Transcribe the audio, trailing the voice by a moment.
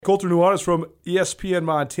Colter Nuanez from ESPN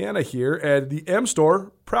Montana here, and the M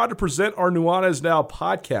Store, proud to present our Nuanez Now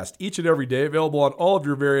podcast each and every day, available on all of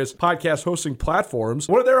your various podcast hosting platforms.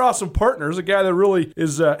 One of their awesome partners, a guy that really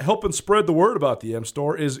is helping spread the word about the M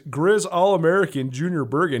Store, is Grizz All-American Junior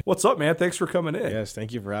Bergen. What's up, man? Thanks for coming in. Yes,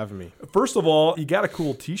 thank you for having me. First of all, you got a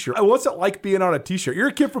cool t-shirt. What's it like being on a t-shirt? You're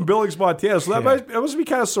a kid from Billings, Montana, so that must be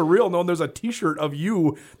kind of surreal knowing there's a t-shirt of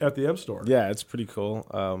you at the M Store. Yeah, it's pretty cool.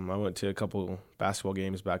 I went to a couple basketball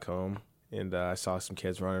games back home, and I saw some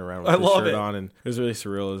kids running around with the shirt on, and it was really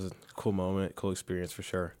surreal. It was a cool moment, cool experience for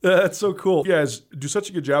sure. That's so cool. You guys do such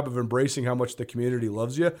a good job of embracing how much the community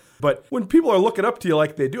loves you. But when people are looking up to you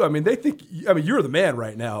like they do, they think, you're the man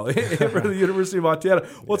right now for the University of Montana.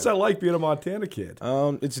 What's that like being a Montana kid?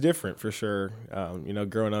 It's different for sure.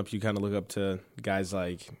 Growing up, you kind of look up to guys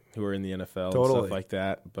like who are in the NFL and stuff like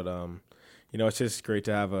that. But, it's just great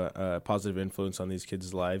to have a positive influence on these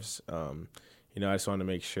kids' lives. I just want to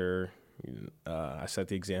make sure I set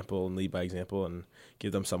the example and lead by example and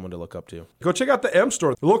give them someone to look up to. Go check out the M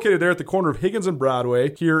Store. They're located there at the corner of Higgins and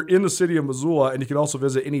Broadway here in the city of Missoula, and you can also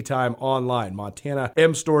visit anytime online,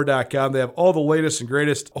 montanamstore.com. They have all the latest and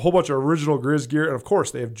greatest, a whole bunch of original Grizz gear, and of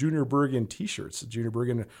course, they have Junior Bergen t-shirts. Junior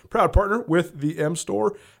Bergen, proud partner with the M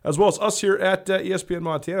Store, as well as us here at ESPN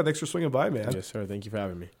Montana. Thanks for swinging by, man. Yes, sir. Thank you for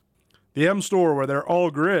having me. The M Store, where they're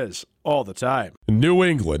all Grizz all the time. New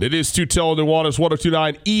England. It is Tutel and Nuanez,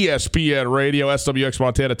 102.9 ESPN Radio, SWX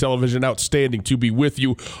Montana Television. Outstanding to be with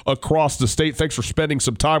you across the state. Thanks for spending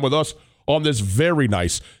some time with us on this very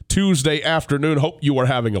nice Tuesday afternoon. Hope you are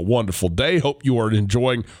having a wonderful day. Hope you are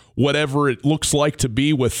enjoying whatever it looks like to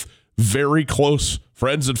be with very close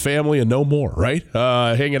friends and family and no more, right?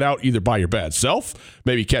 Hanging out either by your bad self,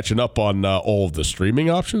 maybe catching up on all of the streaming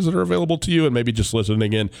options that are available to you, and maybe just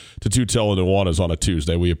listening in to Tutel and Nuanez on a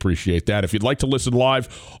Tuesday. We appreciate that. If you'd like to listen live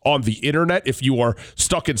on the internet, if you are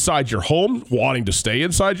stuck inside your home, wanting to stay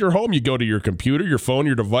inside your home, you go to your computer, your phone,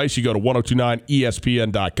 your device, you go to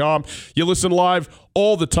 1029ESPN.com. You listen live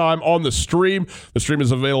all the time on the stream. The stream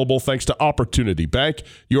is available thanks to Opportunity Bank,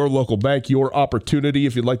 your local bank, your opportunity.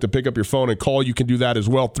 If you'd like to pick up your phone and call, you can do that as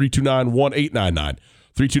well. 329-1899.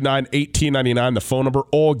 329-1899, the phone number.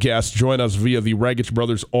 All guests join us via the Raggich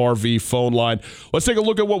Brothers RV phone line. Let's take a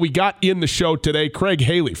look at what we got in the show today. Craig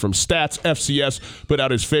Haley from Stats FCS put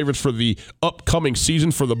out his favorites for the upcoming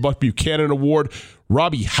season for the Buck Buchanan Award.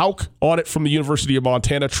 Robbie Hauk on it from the University of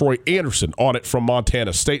Montana. Troy Anderson on it from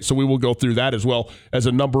Montana State. So we will go through that as well as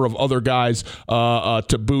a number of other guys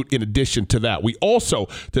to boot in addition to that. We also,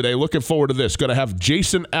 today, looking forward to this, going to have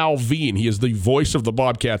Jason Alvin. He is the voice of the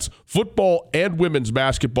Bobcats football and women's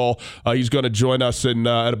basketball. He's going to join us in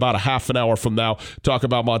at about a half an hour from now, talk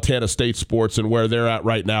about Montana State sports and where they're at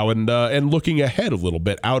right now, and looking ahead a little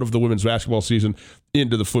bit out of the women's basketball season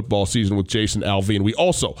into the football season with Jason Alvin. We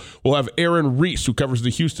also will have Aaron Reese, who covers the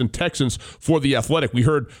Houston Texans for The Athletic. We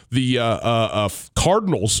heard the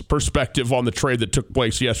Cardinals' perspective on the trade that took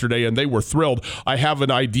place yesterday, and they were thrilled. I have an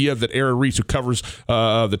idea that Aaron Reese, who covers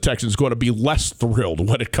the Texans, is going to be less thrilled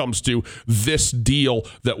when it comes to this deal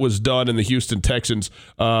that was done in the Houston Texans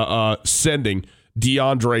sending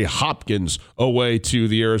DeAndre Hopkins away to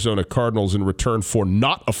the Arizona Cardinals in return for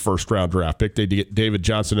not a first-round draft pick. They get David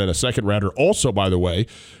Johnson and a second-rounder. Also, by the way,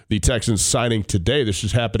 the Texans signing today, this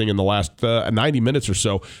is happening in the last 90 minutes or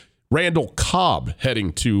so, Randall Cobb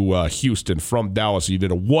heading to Houston from Dallas. He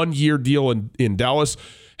did a one-year deal in Dallas.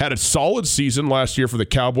 Had a solid season last year for the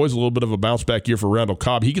Cowboys, a little bit of a bounce-back year for Randall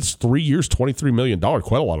Cobb. He gets 3 years, $23 million,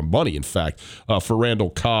 quite a lot of money, in fact, for Randall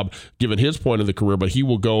Cobb, given his point of the career, but he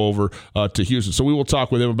will go over to Houston. So we will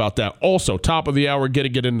talk with him about that. Also, top of the hour,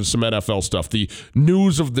 get into some NFL stuff. The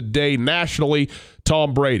news of the day nationally,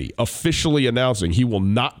 Tom Brady officially announcing he will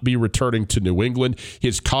not be returning to New England.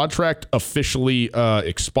 His contract officially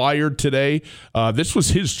expired today. This was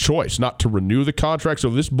his choice not to renew the contract, so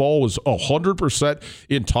this ball was 100%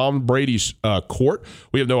 in Tom Brady's court.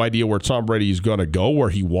 We have no idea where Tom Brady is going to go, where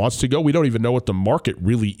he wants to go. We don't even know what the market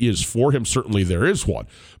really is for him. Certainly there is one.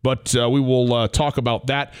 But we will talk about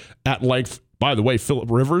that at length. By the way,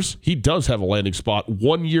 Phillip Rivers, he does have a landing spot.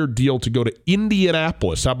 1 year deal to go to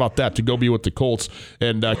Indianapolis. How about that, to go be with the Colts?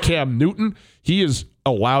 And Cam Newton, he is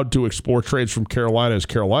allowed to explore trades from Carolina, as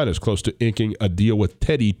Carolina is close to inking a deal with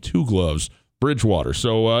Teddy Two Gloves Bridgewater.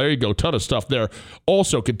 So there you go. Ton of stuff there.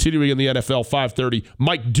 Also, continuing in the NFL, 5:30,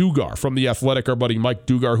 Mike Dugar from The Athletic, our buddy Mike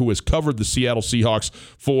Dugar, who has covered the Seattle Seahawks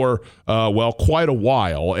for, quite a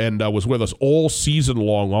while and was with us all season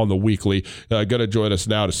long on the weekly. Going to join us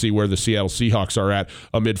now to see where the Seattle Seahawks are at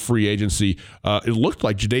amid free agency. It looked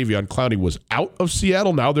like Jadeveon Clowney was out of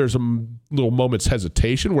Seattle. Now there's a little moment's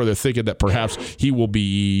hesitation where they're thinking that perhaps he will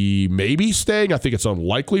be maybe staying. I think it's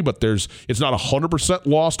unlikely, but it's not 100%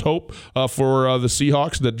 lost hope for the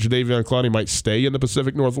Seahawks that Jadeveon Clowney might stay in the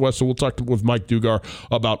Pacific Northwest. So we'll talk with Mike Dugar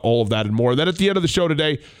about all of that and more. And then at the end of the show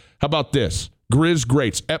today, how about this? Grizz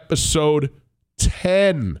Greats, episode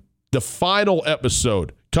 10, the final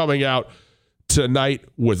episode coming out tonight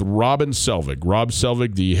with Robin Selvig. Rob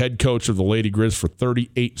Selvig, the head coach of the Lady Grizz for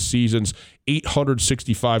 38 seasons,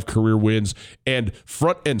 865 career wins, and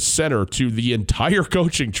front and center to the entire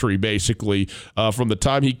coaching tree, basically, from the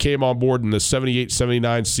time he came on board in the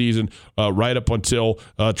 78-79 season right up until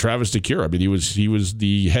Travis DeCuire. I mean, he was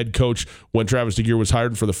the head coach when Travis DeCuire was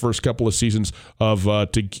hired for the first couple of seasons of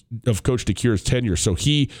Coach DeCuire's tenure. So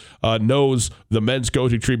he knows the men's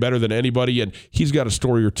coaching tree better than anybody, and he's got a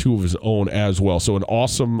story or two of his own as well. So an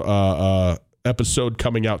awesome episode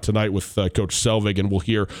coming out tonight with Coach Selvig, and we'll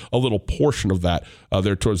hear a little portion of that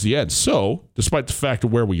there towards the end. So, despite the fact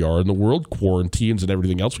of where we are in the world, quarantines and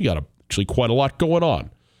everything else, we got actually quite a lot going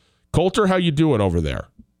on. Coulter, how you doing over there?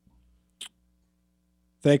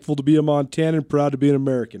 Thankful to be a Montanan, proud to be an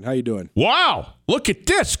American. How you doing? Wow, look at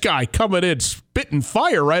this guy coming in, spitting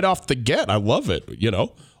fire right off the get. I love it.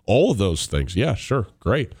 All of those things. Yeah, sure,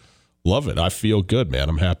 great. Love it. I feel good, man.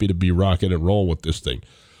 I'm happy to be rocking and rolling with this thing.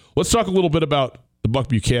 Let's talk a little bit about the Buck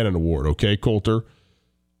Buchanan Award, okay, Coulter?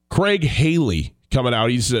 Craig Haley coming out.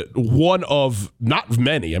 He's one of not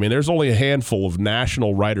many. I mean, there's only a handful of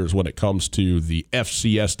national writers when it comes to the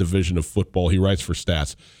FCS division of football. He writes for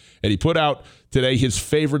Stats. And he put out today his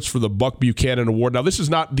favorites for the Buck Buchanan Award. Now, this is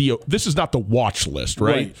not the watch list,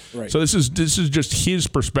 right? Right. So this is just his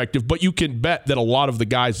perspective, but you can bet that a lot of the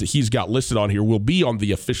guys that he's got listed on here will be on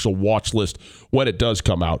the official watch list when it does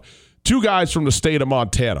come out. Two guys from the state of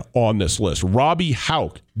Montana on this list. Robbie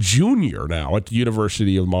Houck, Jr. now at the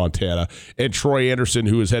University of Montana, and Troy Anderson,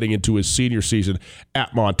 who is heading into his senior season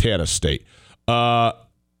at Montana State. It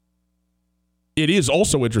is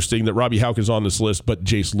also interesting that Robbie Houck is on this list, but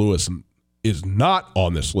Jace Lewis is not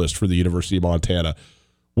on this list for the University of Montana.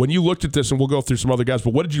 When you looked at this, and we'll go through some other guys,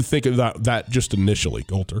 but what did you think of that just initially,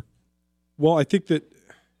 Coulter? Well, I think that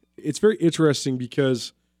it's very interesting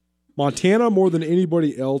because Montana, more than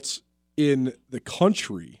anybody else in the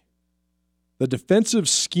country, the defensive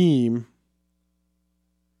scheme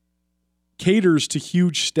caters to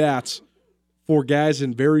huge stats for guys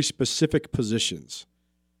in very specific positions.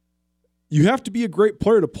 You have to be a great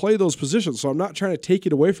player to play those positions, so I'm not trying to take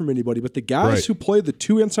it away from anybody, but the guys who play the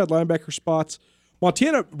two inside linebacker spots,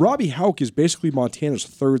 Robbie Houck is basically Montana's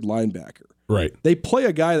third linebacker. Right. They play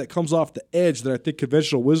a guy that comes off the edge that I think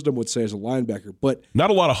conventional wisdom would say is a linebacker, but not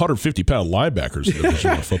a lot of 150-pound linebackers in the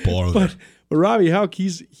division of football, are there? But Robbie Houck,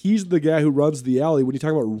 he's the guy who runs the alley. When you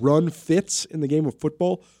talk about run fits in the game of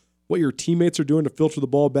football, what your teammates are doing to filter the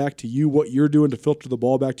ball back to you, what you're doing to filter the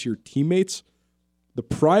ball back to your teammates, the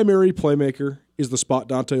primary playmaker is the spot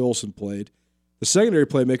Dante Olson played. The secondary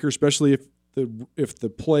playmaker, especially if the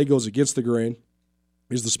play goes against the grain,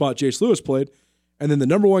 is the spot Jace Lewis played. And then the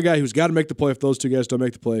number one guy who's got to make the play if those two guys don't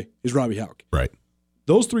make the play is Robbie Houck. Right.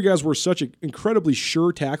 Those three guys were such incredibly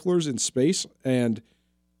sure tacklers in space and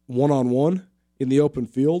one-on-one in the open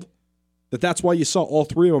field that's why you saw all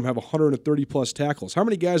three of them have 130-plus tackles. How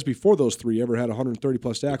many guys before those three ever had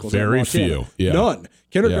 130-plus tackles? Very few. Yeah. None.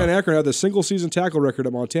 Kendrick Van Ackeren had the single-season tackle record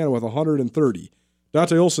at Montana with 130.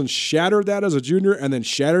 Dante Olson shattered that as a junior and then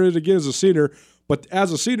shattered it again as a senior. But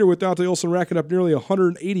as a senior, with Dante Olson racking up nearly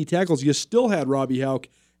 180 tackles, you still had Robbie Houck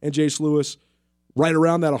and Jace Lewis right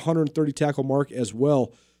around that 130 tackle mark as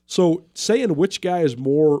well. So saying which guy is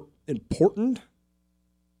more important,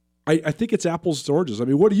 I think it's apples to oranges. I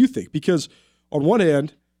mean, what do you think? Because on one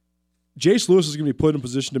hand, Jace Lewis is going to be put in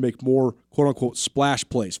position to make more quote-unquote splash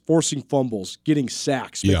plays, forcing fumbles, getting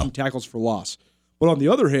sacks, making tackles for loss. But on the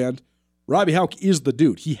other hand, Robbie Houck is the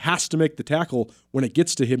dude. He has to make the tackle when it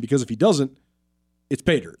gets to him, because if he doesn't, it's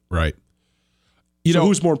pay dirt. Right. So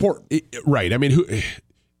who's more important? Right. I mean,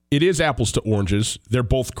 it is apples to oranges. They're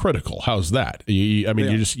both critical. How's that?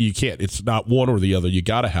 You can't. It's not one or the other. You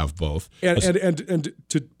got to have both. And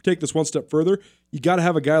to take this one step further, you got to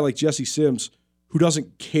have a guy like Jesse Sims who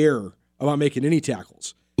doesn't care about making any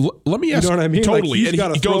tackles. Let me ask. You know what I mean? Totally. Like he's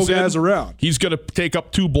got to throw guys around. He's going to take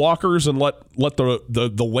up 2 blockers and let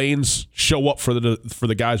the lanes show up for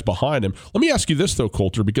the guys behind him. Let me ask you this though,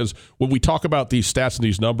 Colter, because when we talk about these stats and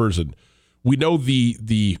these numbers, and we know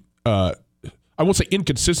the I won't say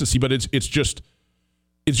inconsistency, but it's just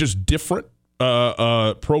different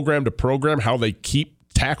program to program how they keep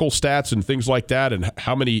tackle stats and things like that, and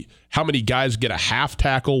how many guys get a half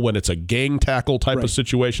tackle when it's a gang tackle type of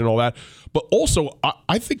situation and all that. But also,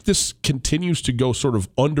 I think this continues to go sort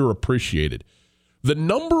of underappreciated. The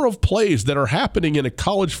number of plays that are happening in a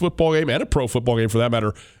college football game and a pro football game for that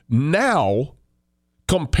matter now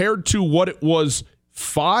compared to what it was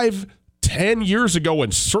 5-10 years ago,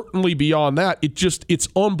 and certainly beyond that, it's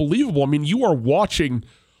unbelievable. I mean, you are watching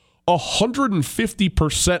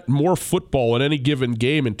 150% more football in any given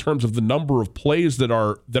game in terms of the number of plays that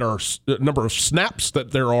are number of snaps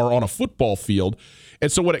that there are on a football field.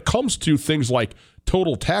 And so when it comes to things like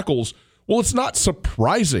total tackles, well, it's not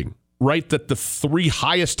surprising, right, that the 3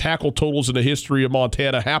 highest tackle totals in the history of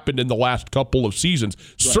Montana happened in the last couple of seasons.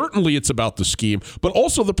 Right. Certainly it's about the scheme, but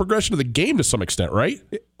also the progression of the game to some extent, right?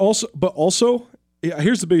 Also,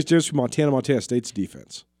 here's the biggest difference between Montana State's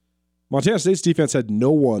defense. Montana State's defense had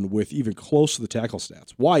no one with even close to the tackle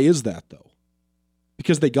stats. Why is that, though?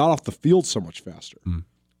 Because they got off the field so much faster. A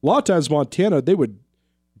lot of times Montana, they would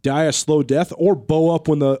die a slow death or bow up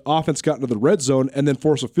when the offense got into the red zone and then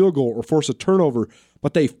force a field goal or force a turnover,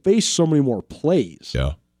 but they faced so many more plays.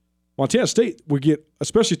 Yeah. Montana State would get,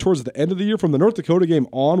 especially towards the end of the year, from the North Dakota game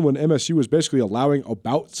on, when MSU was basically allowing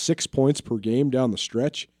about 6 points per game down the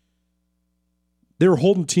stretch, they were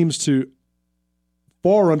holding teams to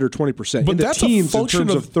far under 20%. But that's teams a function in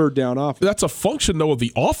terms of third down offense. That's a function, though, of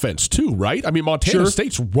the offense, too, right? I mean, Montana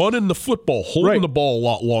State's running the football, holding the ball a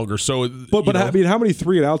lot longer. So, I mean, how many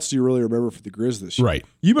 3-and-outs do you really remember for the Grizz this year? Right.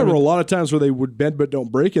 You remember a lot of times where they would bend but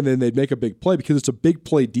don't break, and then they'd make a big play because it's a big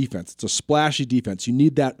play defense. It's a splashy defense. You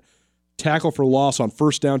need that tackle for loss on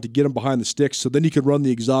first down to get them behind the sticks, so then you can run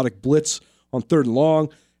the exotic blitz on 3rd and long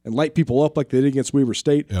and light people up like they did against Weber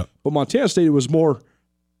State. Yeah. But Montana State, it was more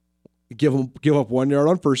give up 1 yard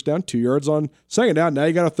on first down, 2 yards on second down. Now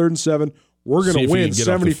you got a 3rd and 7. We're going to win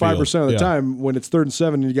 75% of the time when it's 3rd and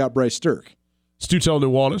 7 and you got Bryce Stirk. Stu Tell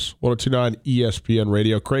Nuanez, 102.9 ESPN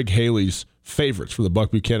Radio. Craig Haley's favorites for the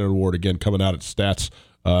Buck Buchanan Award, again, coming out at Stats.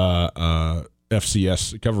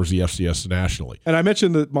 FCS, it covers the FCS nationally. And I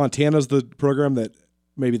mentioned that Montana's the program that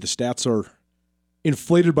maybe the stats are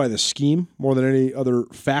inflated by the scheme more than any other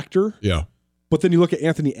factor. Yeah. But then you look at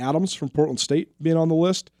Anthony Adams from Portland State being on the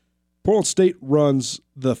list. Portland State runs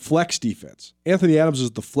the flex defense. Anthony Adams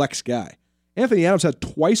is the flex guy. Anthony Adams had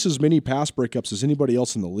twice as many pass breakups as anybody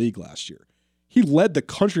else in the league last year. He led the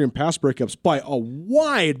country in pass breakups by a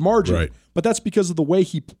wide margin. Right. But that's because of the way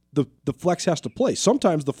the flex has to play.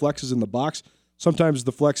 Sometimes the flex is in the box. Sometimes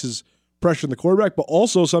the flex is pressuring the quarterback. But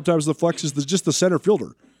also sometimes the flex is just the center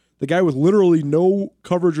fielder. The guy with literally no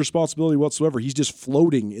coverage responsibility whatsoever. He's just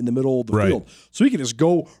floating in the middle of the field. So he can just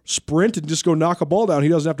go sprint and just go knock a ball down. He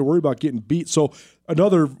doesn't have to worry about getting beat. So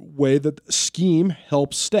another way that scheme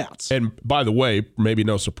helps stats. And by the way, maybe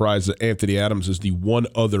no surprise that Anthony Adams is the one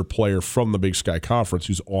other player from the Big Sky Conference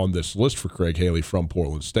who's on this list for Craig Haley from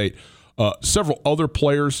Portland State. Several other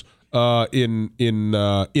players in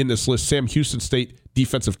this list. Sam Houston State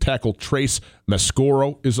defensive tackle Trace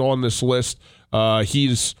Mascoro is on this list.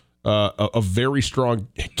 He's a very strong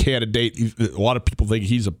candidate. A lot of people think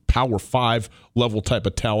he's a Power 5 level type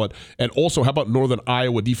of talent. And also, how about Northern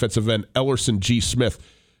Iowa defensive end Ellerson G. Smith?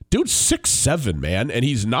 Dude's 6'7", man, and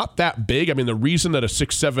he's not that big. I mean, the reason that a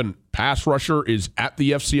 6'7" pass rusher is at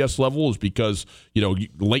the FCS level is because,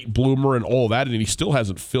 late bloomer and all that, and he still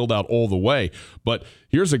hasn't filled out all the way. But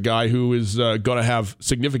here's a guy who is going to have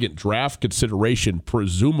significant draft consideration,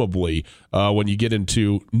 presumably, when you get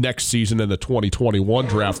into next season in the 2021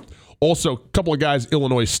 draft. Also, a couple of guys,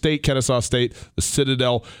 Illinois State, Kennesaw State, the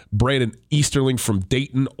Citadel, Brandon Easterling from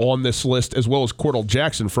Dayton on this list, as well as Cordell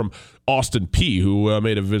Jackson from Austin P, who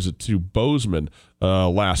made a visit to Bozeman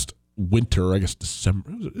last winter, I guess December.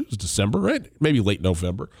 It was December, right? Maybe late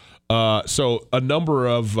November. So a number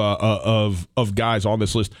of guys on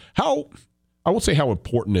this list. I won't say how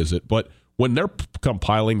important is it, but when they're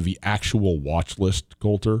compiling the actual watch list,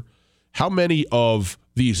 Coulter, how many of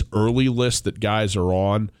these early lists that guys are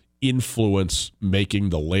on influence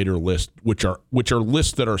making the later list, which are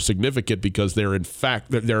lists that are significant because they're in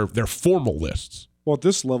fact they're formal lists. Well, at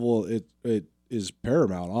this level, it is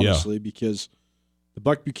paramount, honestly, because the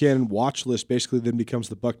Buck Buchanan watch list basically then becomes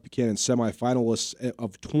the Buck Buchanan semifinalists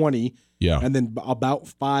of 20. Yeah, and then about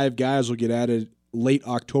 5 guys will get added late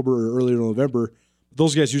October or early November.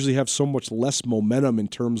 those guys usually have so much less momentum in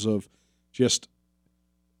terms of just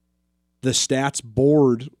the stats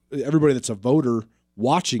board, everybody that's a voter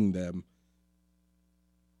watching them.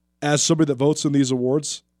 As somebody that votes in these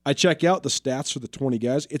awards, I check out the stats for the 20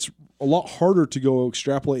 guys. It's a lot harder to go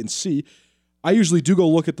extrapolate and see. I usually do go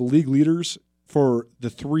look at the league leaders for the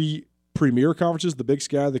 3 premier conferences, the Big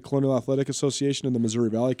Sky, the Colonial Athletic Association, and the Missouri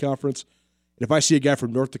Valley Conference. And if I see a guy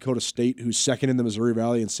from North Dakota State who's second in the Missouri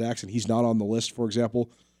Valley in sacks and he's not on the list, for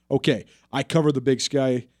example, okay, I cover the Big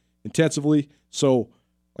Sky intensively. So,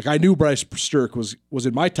 like, I knew Bryce Stirk was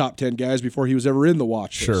in my top 10 guys before he was ever in the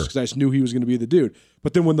watch list because I just knew he was going to be the dude.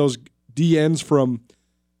 But then when those DNs from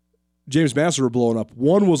James Madison were blowing up,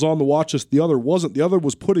 one was on the watch list, the other wasn't. The other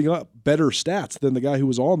was putting up better stats than the guy who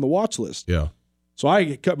was on the watch list. Yeah. So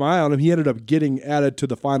I cut my eye on him. He ended up getting added to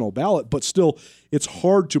the final ballot, but still, it's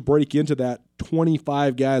hard to break into that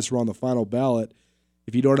 25 guys who are on the final ballot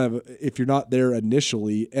if you're not there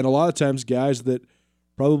initially. And a lot of times, guys that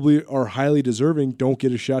probably are highly deserving don't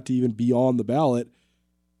get a shot to even be on the ballot,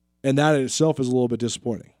 and that in itself is a little bit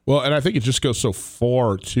disappointing. Well, and I think it just goes so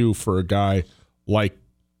far too for a guy like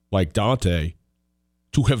Dante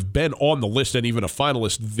to have been on the list and even a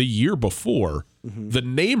finalist the year before. Mm-hmm. The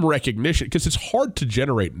name recognition, because it's hard to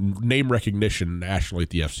generate name recognition nationally at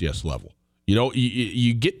the FCS level. You know,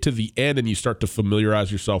 you get to the end and you start to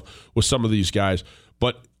familiarize yourself with some of these guys,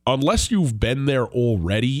 but unless you've been there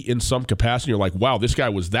already in some capacity, you're like, wow, this guy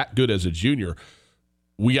was that good as a junior,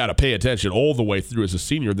 we got to pay attention all the way through as a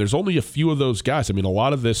senior. There's only a few of those guys. I mean, a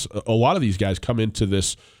lot of these guys come into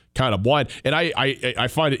this kind of blind. And I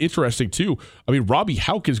find it interesting too. I mean, Robbie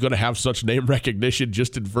Houck is going to have such name recognition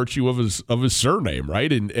just in virtue of his surname,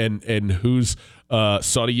 right? And whose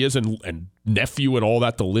son he is and nephew and all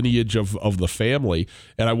that, the lineage of the family.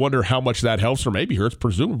 And I wonder how much that helps, or maybe Hurts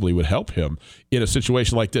presumably would help him in a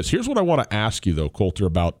situation like this. Here's what I want to ask you though, Colter,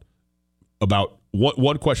 about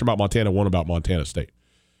one question about Montana, one about Montana State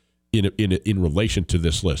in relation to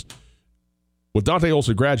this list. With Dante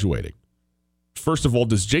Olson graduating, first of all,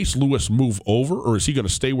 does Jace Lewis move over, or is he going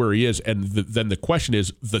to stay where he is? And then the question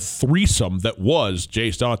is, the threesome that was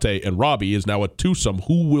Jace, Dante, and Robbie is now a twosome.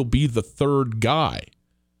 Who will be the third guy?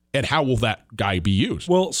 And how will that guy be used?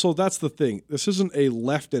 Well, so that's the thing. This isn't a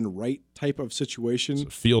left and right type of situation. It's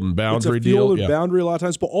a field and boundary deal. Field and boundary a lot of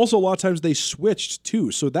times, but also a lot of times they switched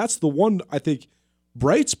too. So that's the one, I think,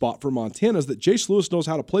 bright spot for Montana is that Jace Lewis knows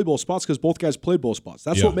how to play both spots because both guys played both spots.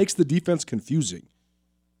 That's what makes the defense confusing.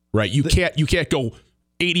 Right, you can't go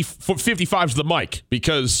 55's the mic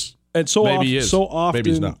because maybe he is. Maybe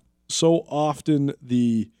he's not. So often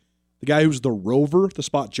the guy who's the rover, the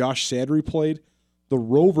spot Josh Sandry played, the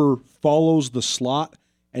rover follows the slot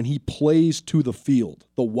and he plays to the field,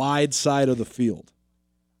 the wide side of the field.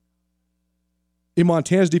 In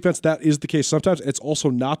Montana's defense, that is the case sometimes. It's also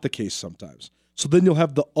not the case sometimes. So then you'll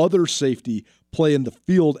have the other safety play in the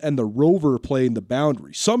field and the rover play in the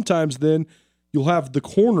boundary. Sometimes then you'll have the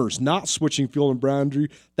corners not switching field and boundary.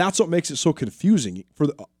 That's what makes it so confusing for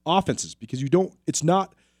the offenses because it's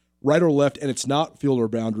not right or left and it's not field or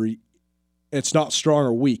boundary. And it's not strong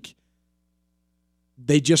or weak.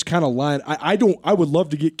 They just kind of line. I would love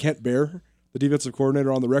to get Kent Baer, the defensive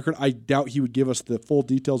coordinator, on the record. I doubt he would give us the full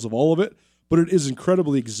details of all of it, but it is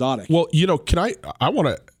incredibly exotic. Well, I want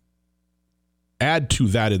to add to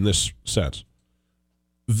that in this sense.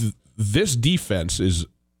 This defense is,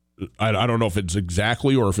 I don't know if it's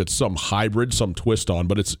exactly or if it's some hybrid, some twist on,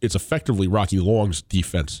 but it's effectively Rocky Long's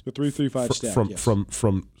defense. The 3-3-5 stack.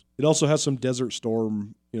 From it also has some Desert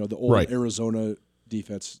Storm, the old Arizona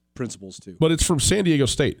defense principles too. But it's from San Diego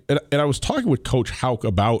State. And I was talking with Coach Houck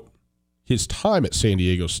about his time at San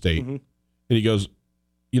Diego State. Mm-hmm. And he goes,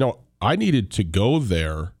 I needed to go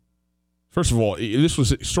there. First of all, this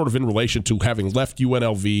was sort of in relation to having left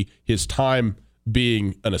UNLV, his time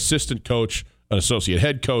being an assistant coach, an associate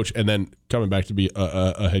head coach, and then coming back to be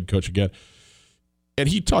a head coach again. And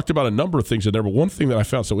he talked about a number of things in there, but one thing that I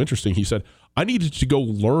found so interesting, he said, I needed to go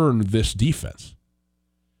learn this defense.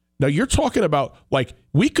 Now, you're talking about,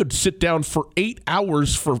 we could sit down for 8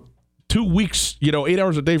 hours for 2 weeks, 8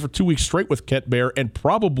 hours a day for 2 weeks straight with Kent Baer and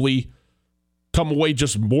probably come away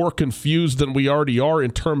just more confused than we already are in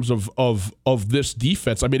terms of this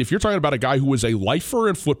defense. I mean, if you're talking about a guy who was a lifer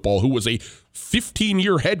in football, who was a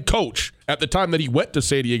 15-year head coach at the time that he went to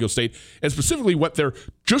San Diego State, and specifically went there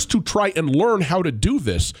just to try and learn how to do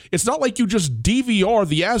this, it's not like you just DVR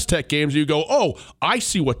the Aztec games and you go, oh, I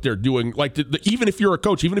see what they're doing. Even if you're a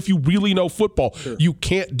coach, even if you really know football, sure, you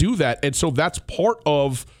can't do that. And so that's part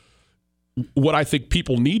of what I think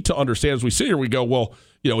people need to understand as we sit here. We go, well,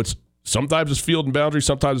 it's sometimes it's field and boundary,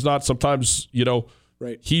 sometimes not. Sometimes,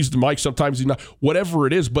 Right. He's the Mike, sometimes he's not. Whatever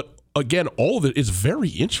it is, but again, all of it is very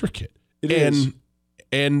intricate. It is.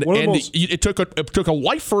 And it took a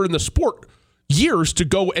lifer in the sport years to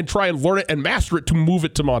go and try and learn it and master it to move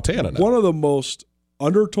it to Montana now. One of the most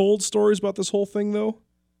undertold stories about this whole thing, though,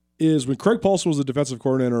 is when Craig Paulson was the defensive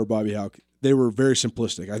coordinator of Bobby Hauck, they were very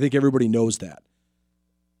simplistic. I think everybody knows that.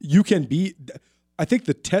 You can be – I think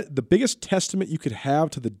the biggest testament you could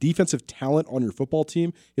have to the defensive talent on your football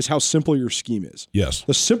team is how simple your scheme is. Yes.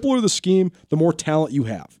 The simpler the scheme, the more talent you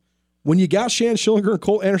have. When you got Shan Schillinger and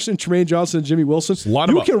Colt Anderson, Tremaine Johnson, and Jimmy Wilson,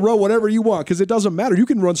 you can run whatever you want because it doesn't matter. You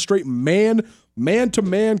can run straight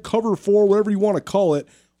man-to-man, cover four, whatever you want to call it.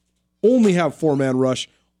 Only have four-man rush.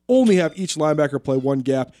 Only have each linebacker play one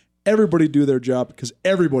gap. Everybody do their job because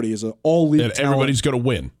everybody is an all-league talent. Everybody's going to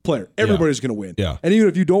win. Player. Everybody's going to win. Yeah. And even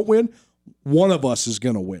if you don't win, one of us is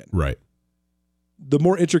going to win. Right. The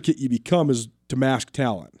more intricate you become is to mask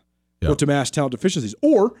talent or to mask talent deficiencies.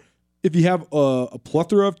 Or if you have a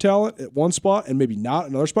plethora of talent at one spot and maybe not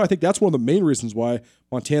another spot, I think that's one of the main reasons why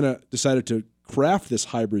Montana decided to craft this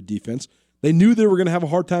hybrid defense. They knew they were going to have a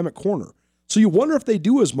hard time at corner. So you wonder if they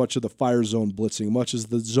do as much of the fire zone blitzing, much as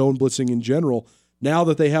the zone blitzing in general, now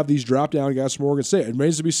that they have these drop-down guys from Oregon State. It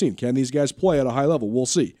remains to be seen. Can these guys play at a high level? We'll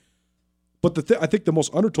see. But I think the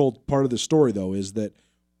most undertold part of this story, though, is that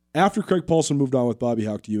after Craig Paulson moved on with Bobby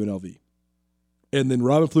Hauck to UNLV, and then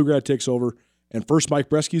Robin Pflugrad takes over, and first Mike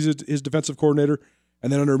Bresky's his defensive coordinator,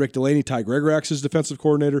 and then under Mick Delaney, Ty Gregorak's his defensive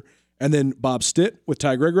coordinator, and then Bob Stitt with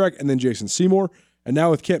Ty Gregorak, and then Jason Seymour, and now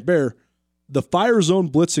with Kent Baer, the fire zone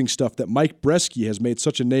blitzing stuff that Mike Bresky has made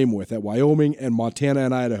such a name with at Wyoming and Montana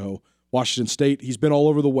and Idaho, Washington State, he's been all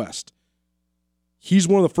over the West. He's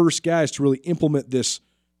one of the first guys to really implement this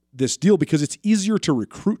deal because it's easier to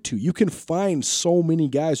recruit to. You can find so many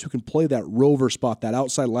guys who can play that rover spot, that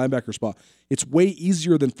outside linebacker spot. It's way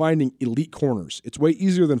easier than finding elite corners. It's way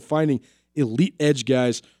easier than finding elite edge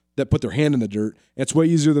guys that put their hand in the dirt. It's way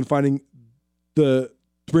easier than finding the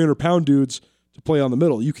 300-pound dudes to play on the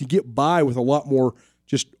middle. You can get by with a lot more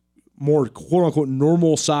quote-unquote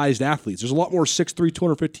normal-sized athletes. There's a lot more 6'3",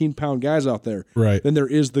 215-pound guys out there than there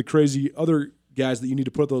is the crazy other guys that you need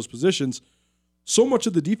to put at those positions. So much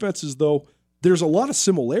of the defenses, though, there's a lot of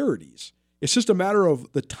similarities. It's just a matter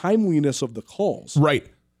of the timeliness of the calls. Right.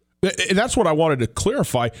 And that's what I wanted to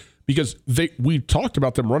clarify because we talked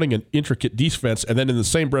about them running an intricate defense and then in the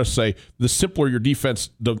same breath say the simpler your defense,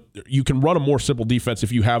 you can run a more simple defense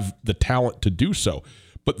if you have the talent to do so.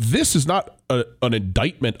 But this is not an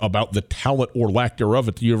indictment about the talent or lack thereof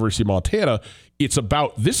at the University of Montana. It's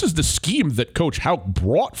about this is the scheme that Coach Hauck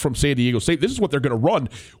brought from San Diego State. This is what they're going to run.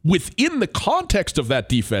 Within the context of that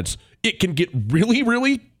defense, it can get really,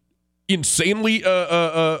 really insanely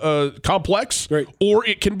complex, or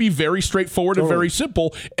it can be very straightforward and very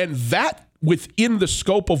simple. And that within the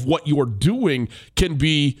scope of what you're doing can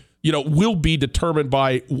be will be determined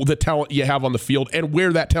by the talent you have on the field and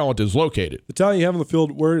where that talent is located. The talent you have on the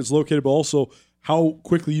field, where it's located, but also how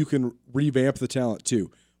quickly you can revamp the talent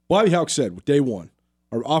too. Bobby Hauck said, day one,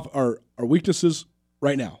 our weaknesses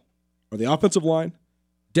right now are the offensive line,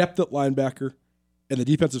 depth at linebacker, and the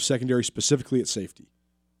defensive secondary, specifically at safety.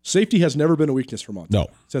 Safety has never been a weakness for Montana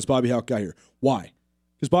since Bobby Hauck got here. Why?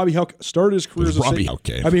 Because Bobby Hauck started his career as a safety coach.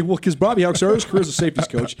 Because Bobby Hauck started his career as a safeties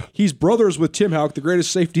coach. He's brothers with Tim Hauck, the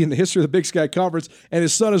greatest safety in the history of the Big Sky Conference, and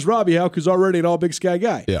his son is Robbie Hauck, who's already an all-Big Sky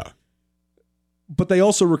guy. Yeah. But they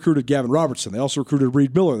also recruited Gavin Robertson. They also recruited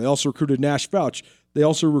Reed Miller. They also recruited Nash Fouch. They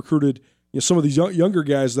also recruited some of these younger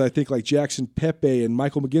guys that I think like Jackson Pepe and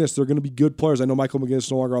Michael McGinnis. They're going to be good players. I know Michael McGinnis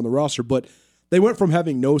is no longer on the roster, but they went from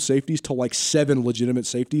having no safeties to like 7 legitimate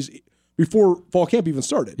safeties before fall camp even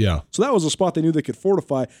started. Yeah. So that was a spot they knew they could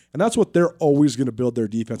fortify, and that's what they're always going to build their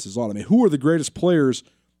defenses on. I mean, who are the greatest players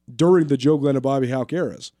during the Joe Glenn and Bobby Hauck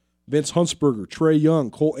eras? Vince Huntsberger, Trey Young,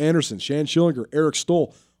 Colt Anderson, Shan Schillinger, Eric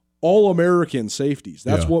Stoll, all-American safeties.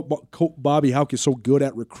 That's what Bobby Hauck is so good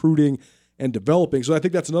at recruiting and developing. So I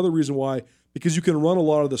think that's another reason why, because you can run a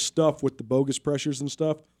lot of the stuff with the bogus pressures and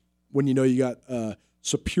stuff when you know you got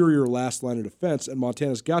superior last line of defense, and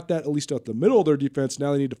Montana's got that at least at the middle of their defense.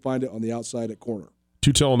 Now they need to find it on the outside at corner.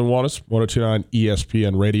 Tutel and Nuanez, 102.9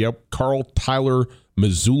 ESPN Radio. Carl Tyler,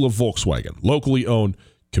 Missoula Volkswagen, locally owned,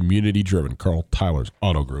 community-driven. Carl Tyler's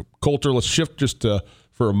Auto Group. Coulter, let's shift just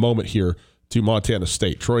for a moment here to Montana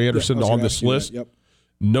State. Troy Anderson on this list. Yep.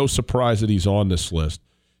 No surprise that he's on this list.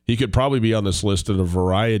 He could probably be on this list in a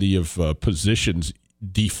variety of positions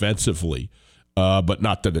defensively. But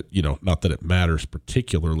not that it matters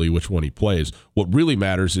particularly which one he plays. What really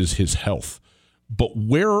matters is his health. But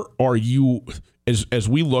where are you as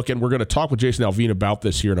we look, and we're going to talk with Jason Alvin about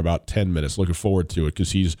this here in about 10 minutes. Looking forward to it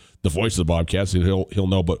because he's the voice of the Bobcats, and he'll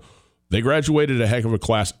know. But they graduated a heck of a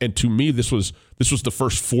class, and to me, this was the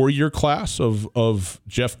first 4-year class of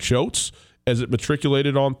Jeff Choate as it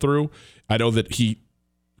matriculated on through. I know that he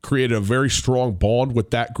created a very strong bond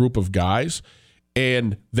with that group of guys,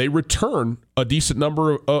 and they return a decent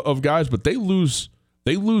number of guys, but they lose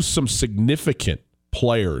some significant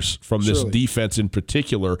players from this defense in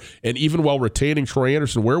particular, and even while retaining Troy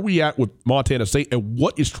Anderson. Where are we at with Montana State, and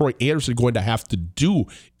what is Troy Anderson going to have to do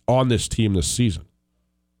on this team this season?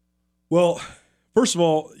 Well, first of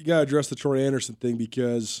all, you got to address the Troy Anderson thing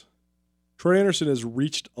because Troy Anderson has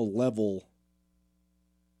reached a level,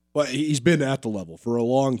 well, he's been at the level for a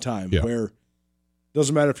long time where it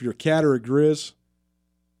doesn't matter if you're a Cat or a Grizz,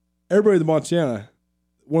 everybody in Montana,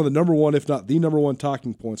 one of the number one, if not the number one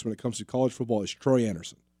talking points when it comes to college football is Troy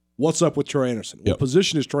Anderson. What's up with Troy Anderson? What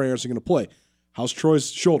position is Troy Anderson going to play? How's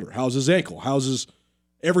Troy's shoulder? How's his ankle? How's his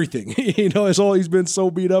everything? He's been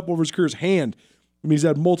so beat up over his career. His hand. I mean, he's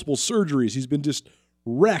had multiple surgeries. He's been just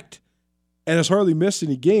wrecked and has hardly missed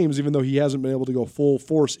any games, even though he hasn't been able to go full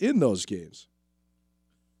force in those games.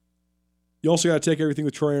 You also got to take everything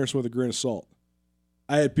with Troy Anderson with a grain of salt.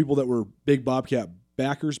 I had people that were big Bobcat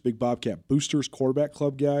backers, big Bobcat boosters, quarterback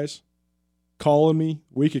club guys, calling me,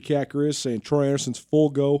 week of Cat Grizz, saying Troy Anderson's full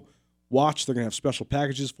go. Watch, they're going to have special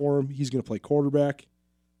packages for him. He's going to play quarterback.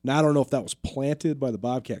 Now, I don't know if that was planted by the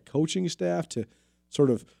Bobcat coaching staff to sort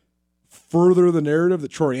of further the narrative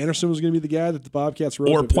that Troy Anderson was going to be the guy that the Bobcats rode.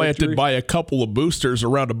 Or planted by a couple of boosters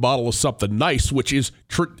around a bottle of something nice, which is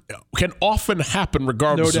can often happen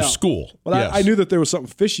regardless of school. But I knew that there was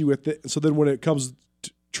something fishy with it. So then when it comes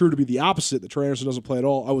true to be the opposite, that Troy Anderson doesn't play at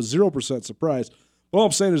all, I was 0% surprised. But all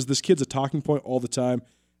I'm saying is this kid's a talking point all the time,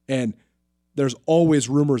 and there's always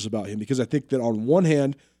rumors about him because I think that on one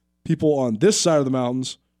hand, people on this side of the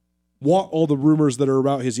mountains want all the rumors that are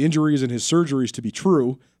about his injuries and his surgeries to be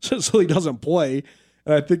true so he doesn't play.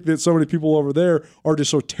 And I think that so many people over there are just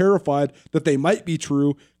so terrified that they might be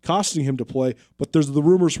true, costing him to play. But there's the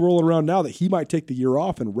rumors swirling around now that he might take the year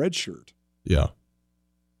off and redshirt. Yeah.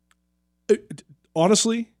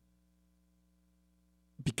 Honestly,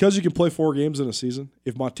 because you can play 4 games in a season,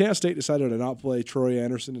 if Montana State decided to not play Troy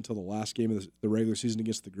Anderson until the last game of the regular season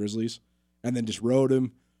against the Grizzlies and then just rode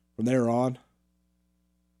him from there on,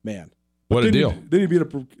 man. What a deal. Then you'd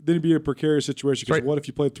be in a precarious situation because what if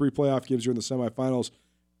you played 3 playoff games, you're in the semifinals,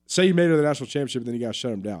 say you made it to the national championship, and then you got to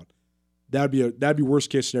shut him down. That'd be worst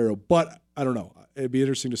case scenario. But I don't know. It'd be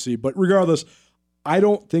interesting to see. But regardless, I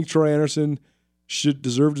don't think Troy Anderson should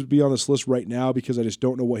deserve to be on this list right now because I just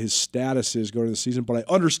don't know what his status is going into the season. But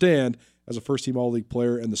I understand as a first-team All-League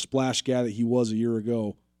player and the splash guy that he was a year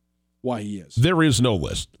ago, why he is. There is no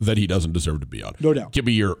list that he doesn't deserve to be on. No doubt. Give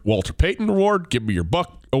me your Walter Payton Award. Give me your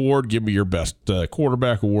Buck Award. Give me your best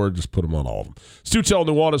quarterback award. Just put them on all of them. Stu Tell,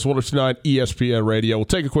 Nuanez, 102.9 ESPN Radio. We'll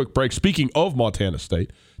take a quick break. Speaking of Montana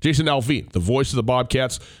State, Jason Alvin, the voice of the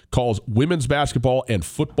Bobcats, calls women's basketball and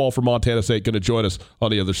football for Montana State. Going to join us on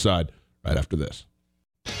the other side right after this.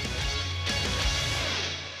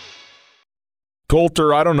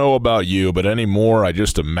 Coulter, I don't know about you, but anymore I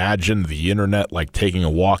just imagine the internet like taking a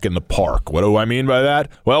walk in the park. What do I mean by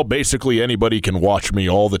that? Well, basically anybody can watch me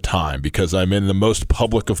all the time because I'm in the most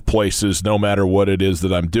public of places no matter what it is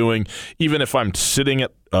that I'm doing. Even if I'm sitting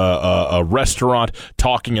at a restaurant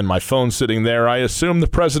talking and my phone sitting there, I assume the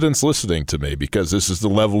president's listening to me because this is the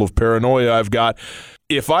level of paranoia I've got.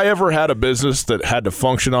 If I ever had a business that had to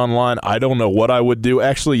function online, I don't know what I would do.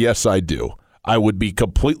 Actually, yes, I do. I would be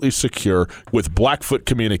completely secure with Blackfoot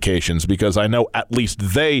Communications because I know at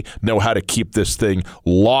least they know how to keep this thing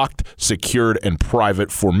locked, secured, and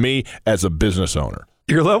private for me as a business owner.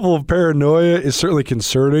 Your level of paranoia is certainly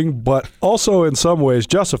concerning, but also in some ways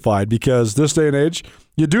justified because this day and age,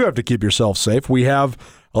 you do have to keep yourself safe. We have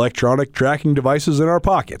electronic tracking devices in our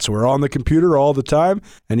pockets. We're on the computer all the time,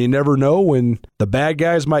 and you never know when the bad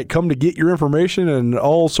guys might come to get your information and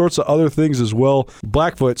all sorts of other things as well.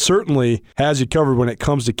 Blackfoot certainly has you covered when it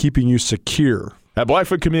comes to keeping you secure. At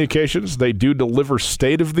Blackfoot Communications, they do deliver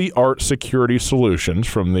state-of-the-art security solutions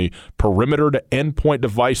from the perimeter to endpoint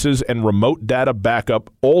devices and remote data backup,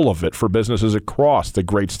 all of it for businesses across the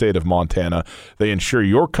great state of Montana. They ensure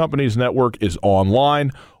your company's network is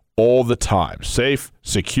online all the time, safe,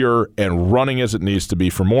 secure, and running as it needs to be.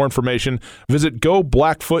 For more information, visit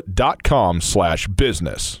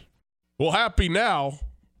goblackfoot.com/business. Well, happy now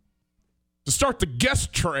to start the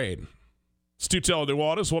guest train. Stu Tell,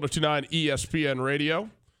 Nuanez, 102.9 ESPN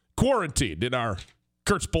Radio. Quarantined in our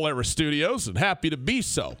Kurtz Polaris studios and happy to be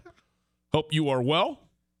so. Hope you are well.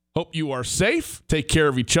 Hope you are safe. Take care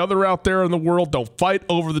of each other out there in the world. Don't fight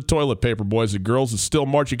over the toilet paper, boys and girls. It's still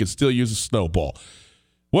March. You can still use a snowball.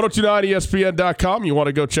 1029ESPN.com. You want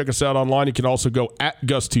to go check us out online. You can also go at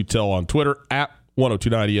Gus Tutel on Twitter, at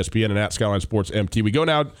 1029ESPN, and at Skyline Sports MT. We go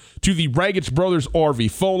now to the Raggich Brothers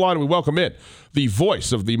RV phone line. We welcome in the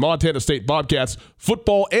voice of the Montana State Bobcats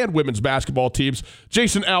football and women's basketball teams,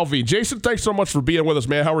 Jason Alvey. Jason, thanks so much for being with us,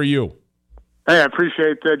 man. How are you? Hey, I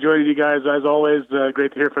appreciate joining you guys. As always,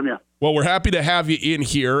 great to hear from you. Well, we're happy to have you in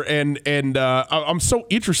here, and I'm so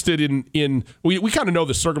interested in we kind of know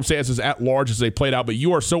the circumstances at large as they played out, but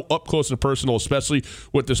you are so up close and personal, especially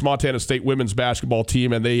with this Montana State women's basketball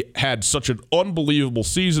team, and they had such an unbelievable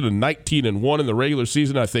season, and 19-1 in the regular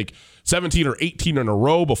season, I think 17 or 18 in a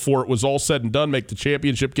row before it was all said and done, make the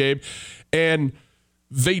championship game, and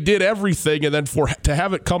they did everything, and then to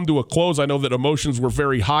have it come to a close, I know that emotions were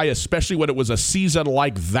very high, especially when it was a season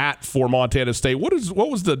like that for Montana State. What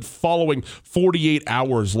was the following 48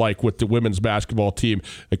 hours like with the women's basketball team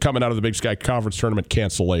coming out of the Big Sky Conference tournament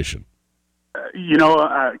cancellation?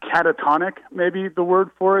 Catatonic, maybe the word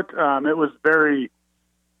for it. It was very,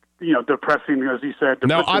 depressing, as you said.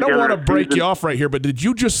 Now, I don't want to break you off right here, but did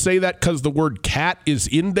you just say that because the word cat is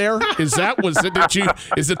in there? Is it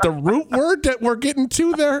the root word that we're getting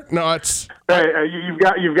to there? No, it's. Hey,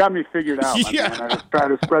 you've got me figured out. Yeah. Man. I just try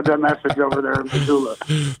to spread that message over there in Missoula.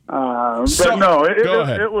 But no,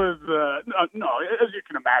 it was as you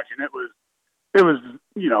can imagine, it was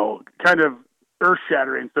kind of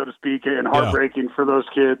earth-shattering, so to speak, and heartbreaking for those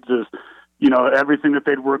kids. Is everything that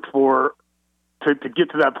they'd worked for. To get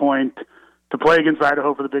to that point, to play against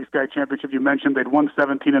Idaho for the Big Sky Championship, you mentioned they'd won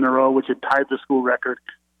 17 in a row, which had tied the school record.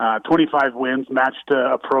 25 wins, matched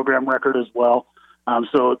a program record as well.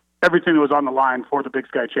 So everything that was on the line for the Big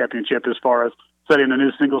Sky Championship as far as setting a new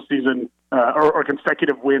single season or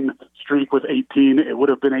consecutive win streak with 18. It would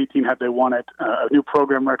have been 18 had they won it. A new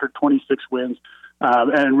program record, 26 wins,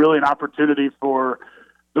 and really an opportunity for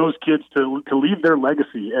those kids to leave their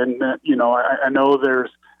legacy. And, I know there's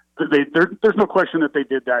no question that they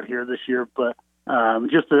did that here this year, but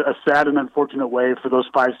just a sad and unfortunate way for those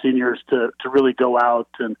 5 seniors to really go out.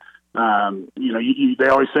 And, they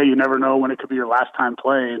always say you never know when it could be your last time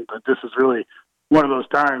playing, but this is really one of those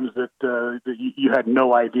times that you had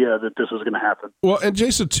no idea that this was going to happen. Well, and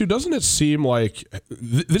Jason, too, doesn't it seem like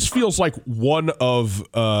this feels like one of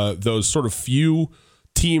those sort of few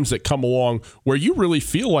teams that come along where you really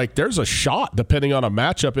feel like there's a shot, depending on a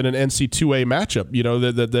matchup in an NC2A matchup,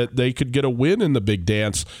 that they could get a win in the big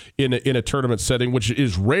dance in a tournament setting, which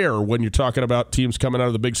is rare when you're talking about teams coming out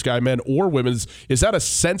of the Big Sky men or women's. Is that a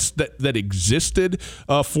sense that existed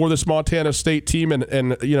for this Montana State team?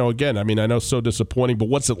 And again, I mean, I know so disappointing, but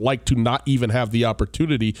what's it like to not even have the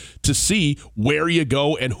opportunity to see where you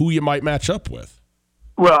go and who you might match up with?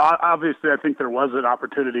 Well, obviously, I think there was an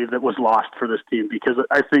opportunity that was lost for this team because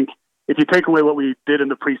I think if you take away what we did in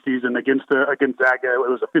the preseason against Gonzaga,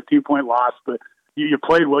 it was a 15-point loss, but you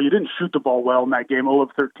played well. You didn't shoot the ball well in that game, 0 of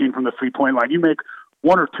 13 from the 3-point line. You make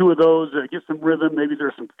 1 or 2 of those, get some rhythm, maybe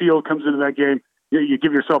there's some feel comes into that game. You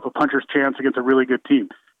give yourself a puncher's chance against a really good team.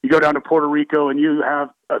 You go down to Puerto Rico, and you have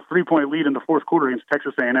a 3-point lead in the fourth quarter against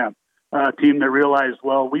Texas A&M, a team that realized,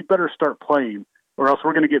 well, we better start playing, or else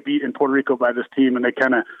we're going to get beat in Puerto Rico by this team. And they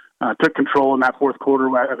kind of took control in that fourth quarter.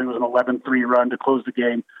 I think it was an 11-3 run to close the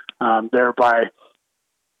game there by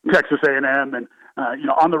Texas A&M. And,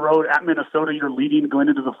 on the road at Minnesota, you're leading going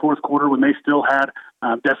into the fourth quarter when they still had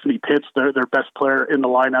Destiny Pitts, their best player in the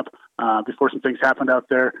lineup before some things happened out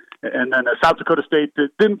there. And then South Dakota State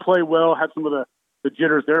didn't play well, had some of the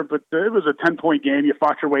jitters there, but it was a 10-point game. You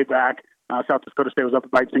fought your way back. South Dakota State was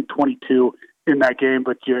up by, I think, 22 in that game,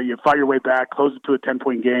 but you fought your way back, closed it to a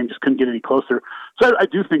 10-point game, just couldn't get any closer. So I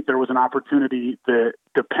do think there was an opportunity that,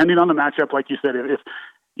 depending on the matchup, like you said, if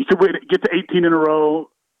you could get to 18 in a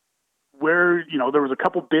row, where, there was a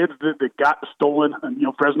couple bids that got stolen, and,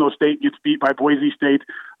 Fresno State gets beat by Boise State,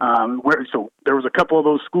 so there was a couple of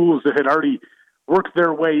those schools that had already worked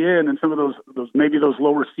their way in, and some of those maybe those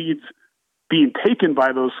lower seeds being taken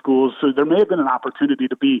by those schools. So there may have been an opportunity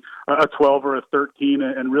to be a 12 or a 13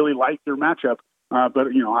 and really like your matchup. But,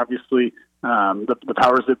 obviously the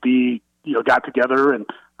powers that be, got together and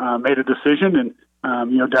made a decision, and,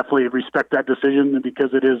 definitely respect that decision because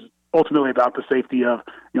it is ultimately about the safety of,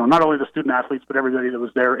 not only the student athletes, but everybody that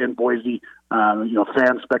was there in Boise,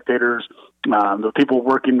 fans, spectators, the people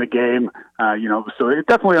working the game, so it's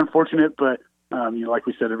definitely unfortunate, but, like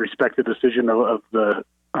we said, respect the decision of the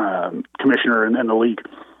commissioner and the league.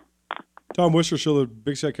 Tom Wischershall, the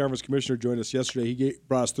Big Sky Conference commissioner, joined us yesterday. He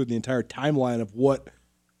brought us through the entire timeline of what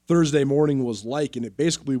Thursday morning was like, and it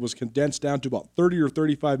basically was condensed down to about 30 or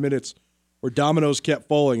 35 minutes where dominoes kept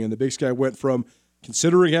falling, and the Big Sky went from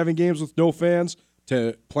considering having games with no fans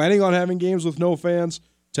to planning on having games with no fans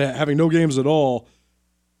to having no games at all.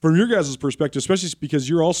 From your guys' perspective, especially because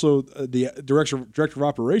you're also the director of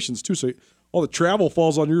operations too, so all the travel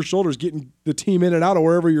falls on your shoulders getting the team in and out of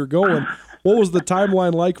wherever you're going. What was the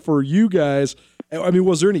timeline like for you guys? I mean,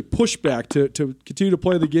 was there any pushback to continue to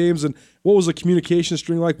play the games, and what was the communication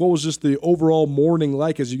string like? What was just the overall morning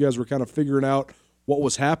like as you guys were kind of figuring out what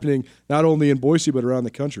was happening, not only in Boise but around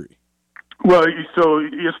the country? Well, so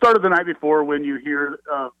you started the night before when you hear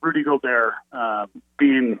Rudy Gobert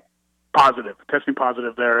being testing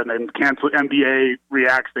positive there, and then NBA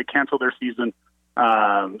reacts. They cancel their season.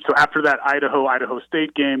 So after that Idaho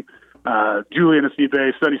State game, Julian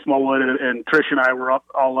Asibe, Sonny Smallwood, and Trish and I were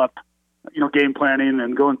all up, game planning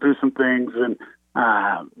and going through some things. And,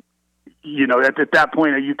 at that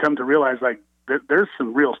point, you come to realize, like, there's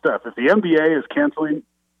some real stuff. If the NBA is canceling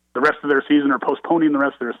the rest of their season or postponing the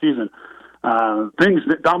rest of their season,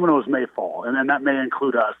 dominoes may fall, and that may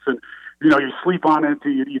include us. And, you sleep on it.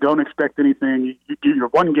 You don't expect anything. You're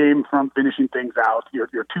one game from finishing things out. You're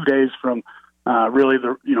 2 days from really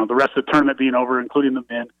the rest of the tournament being over, including the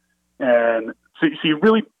men. And so you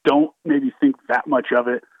really don't maybe think that much of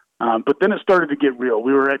it. But then it started to get real.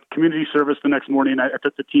 We were at community service the next morning. I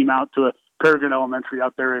took the team out to a Peregrine Elementary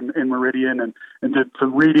out there in Meridian and did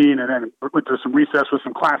some reading, and then went to some recess with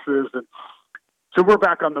some classes. And so we're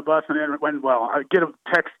back on the bus, and it went well. I get a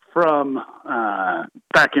text from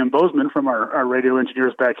back in Bozeman from our radio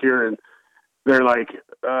engineers back here, and they're like,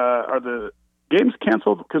 are the games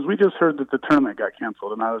canceled? Because we just heard that the tournament got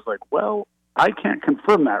canceled. And I was like, well, I can't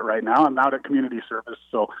confirm that right now. I'm out at community service.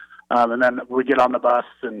 So, and then we get on the bus,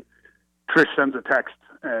 and Trish sends a text,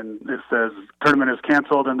 and it says, tournament is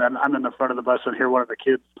canceled. And then I'm in the front of the bus and hear one of the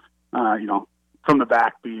kids, from the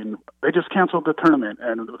back they just canceled the tournament,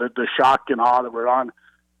 and the shock and awe that were on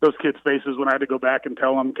those kids' faces when I had to go back and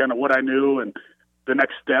tell them kind of what I knew and the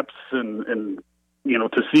next steps, and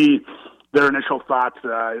to see their initial thoughts.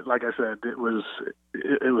 Like I said, it was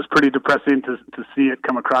pretty depressing to see it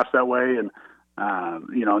come across that way, and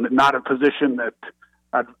not a position that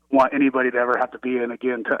I'd want anybody to ever have to be in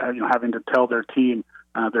again. Having to tell their team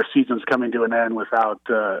their season's coming to an end without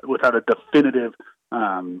a definitive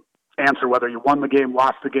answer, whether you won the game,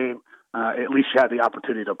 lost the game, at least you had the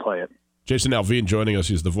opportunity to play it. Jason Alvin joining us.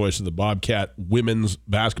 He's the voice of the Bobcat women's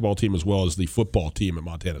basketball team as well as the football team at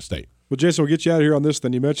Montana State. Well, Jason, we'll get you out of here on this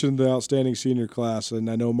then. You mentioned the outstanding senior class, and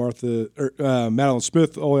I know Madeline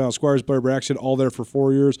Smith, Oleana Squires, Blair Braxton, all there for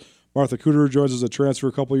 4 years. Martha Cooter joins as a transfer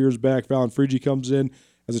a couple years back. Fallon Frigi comes in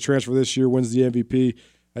as a transfer this year, wins the MVP.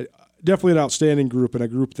 Definitely an outstanding group, and a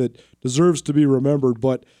group that deserves to be remembered.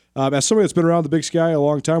 But as somebody that's been around the Big Sky a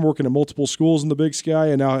long time, working in multiple schools in the Big Sky,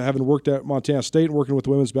 and now having worked at Montana State and working with the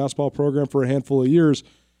women's basketball program for a handful of years,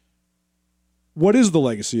 what is the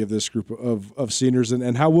legacy of this group of seniors,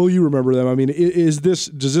 and how will you remember them? I mean, does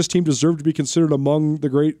this team deserve to be considered among the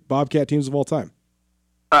great Bobcat teams of all time?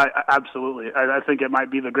 Absolutely. I think it might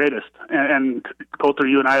be the greatest. And Coulter,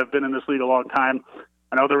 you and I have been in this league a long time.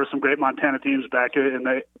 I know there were some great Montana teams back in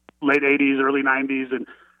the late 80s, early 90s, and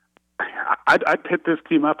I'd pit this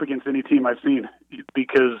team up against any team I've seen,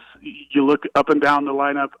 because you look up and down the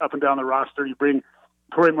lineup, up and down the roster. You bring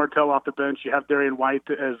Tori Martell off the bench. You have Darian White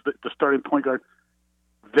as the starting point guard.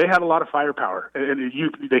 They had a lot of firepower, and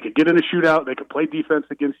they could get in a shootout. They could play defense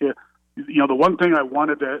against you. The one thing I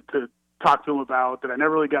wanted to talk to them about that I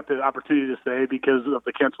never really got the opportunity to say because of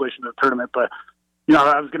the cancellation of the tournament, but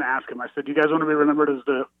I was going to ask him. I said, "Do you guys want to be remembered as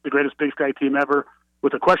the greatest Big Sky team ever,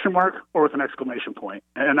 with a question mark or with an exclamation point?"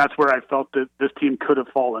 And that's where I felt that this team could have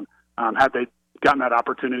fallen had they gotten that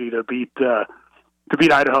opportunity to beat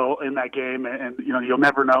Idaho in that game. And you'll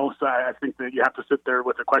never know. So I think that you have to sit there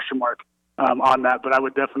with a question mark on that. But I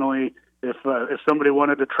would definitely, if somebody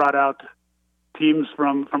wanted to trot out teams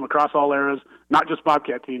from across all eras, not just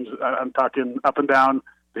Bobcat teams, I'm talking up and down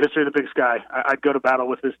the history of the Big Sky, I'd go to battle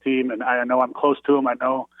with this team, and I know I'm close to them. I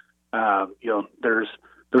know, there's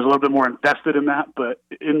a little bit more invested in that, but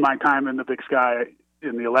in my time in the Big Sky,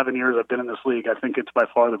 in the 11 years I've been in this league, I think it's by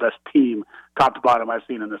far the best team, top to bottom, I've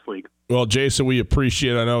seen in this league. Well, Jason, we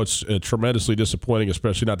appreciate it. I know it's tremendously disappointing,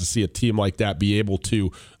 especially not to see a team like that be able to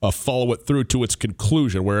follow it through to its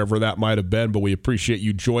conclusion, wherever that might have been. But we appreciate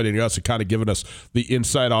you joining us and kind of giving us the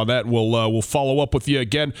insight on that. We'll follow up with you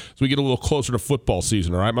again as we get a little closer to football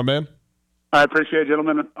season. All right, my man? I appreciate it,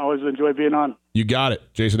 gentlemen. Always enjoy being on. You got it.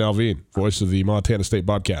 Jason Alvin, voice of the Montana State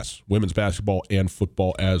Bobcats, women's basketball and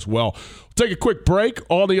football as well. We'll take a quick break.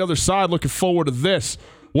 On the other side, looking forward to this.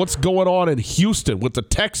 what's going on in Houston with the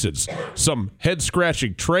Texans. Some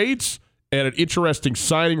head-scratching trades and an interesting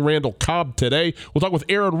signing, Randall Cobb, today. We'll talk with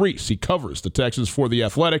Aaron Reese. He covers the Texans for The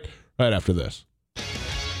Athletic right after this.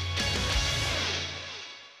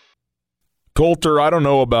 Colter, I don't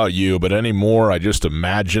know about you, but anymore I just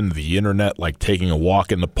imagine the internet like taking a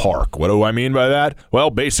walk in the park. What do I mean by that? Well,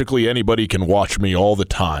 basically anybody can watch me all the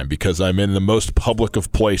time because I'm in the most public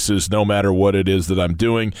of places no matter what it is that I'm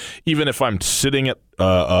doing. Even if I'm sitting at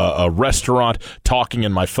a restaurant talking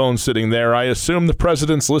and my phone sitting there, I assume the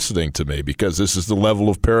president's listening to me because this is the level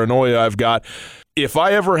of paranoia I've got. If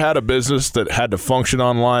I ever had a business that had to function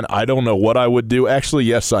online, I don't know what I would do. Actually,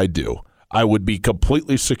 yes, I do. I would be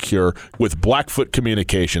completely secure with Blackfoot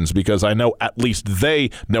Communications because I know at least they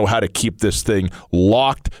know how to keep this thing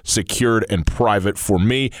locked, secured, and private for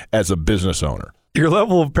me as a business owner. Your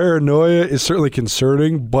level of paranoia is certainly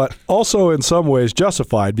concerning, but also in some ways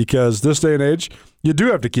justified because this day and age, you do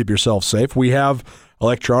have to keep yourself safe. We have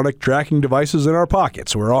electronic tracking devices in our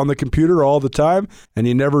pockets. We're on the computer all the time, and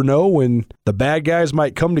you never know when the bad guys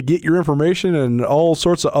might come to get your information and all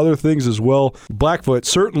sorts of other things as well. Blackfoot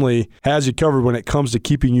certainly has you covered when it comes to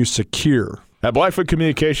keeping you secure. At Blackfoot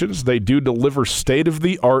Communications, they do deliver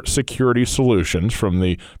state-of-the-art security solutions from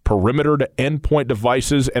the perimeter to endpoint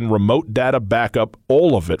devices and remote data backup,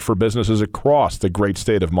 all of it for businesses across the great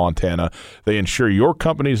state of Montana. They ensure your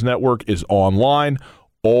company's network is online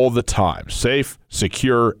all the time, safe,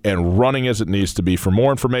 secure, and running as it needs to be. For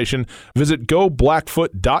more information, visit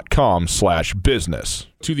goblackfoot.com/business.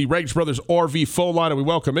 To the Riggs Brothers RV phone line, and we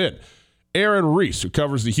welcome in Aaron Reese, who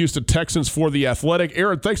covers the Houston Texans for The Athletic.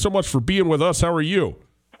 Aaron, thanks so much for being with us. How are you?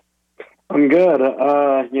 I'm good.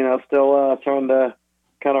 Still trying to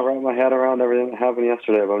kind of wrap my head around everything that happened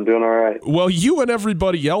yesterday, but I'm doing all right. Well, you and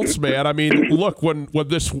everybody else, man. I mean, look, when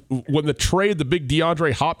the trade, the big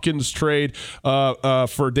DeAndre Hopkins trade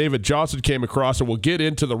for David Johnson came across, and we'll get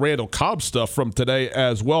into the Randall Cobb stuff from today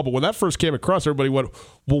as well. But when that first came across, everybody went,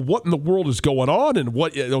 well, what in the world is going on? And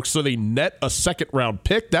what? So they net a second-round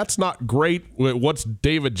pick. That's not great. What's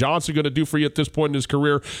David Johnson going to do for you at this point in his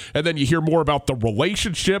career? And then you hear more about the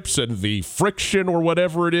relationships and the friction or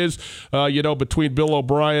whatever it is, between Bill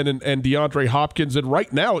O'Brien and DeAndre Hopkins. And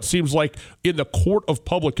right now, it seems like in the court of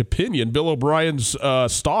public opinion, Bill O'Brien's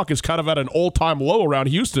stock is kind of at an all-time low around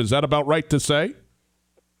Houston. Is that about right to say?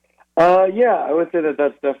 Yeah, I would say that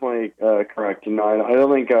that's definitely correct. I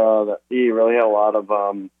don't think that he really had a lot of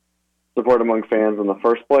support among fans in the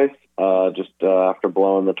first place, after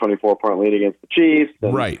blowing the 24-point lead against the Chiefs.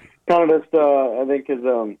 And right. Kind of just, I think his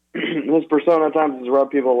persona at times has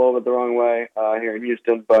rubbed people a little bit the wrong way here in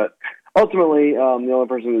Houston. But ultimately, the only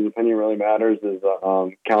person whose opinion really matters is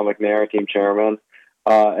Cal McNair, team chairman.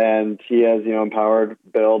 And he has, empowered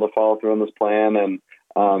Bill to follow through on this plan. And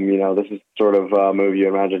this is sort of a move you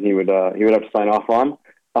imagine he would have to sign off on.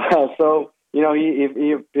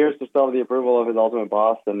 He appears to still have the approval of his ultimate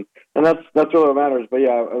boss, and that's really what matters. But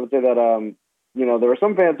yeah, I would say that there were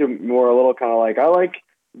some fans who were a little kind of like, I like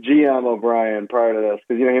GM O'Brien prior to this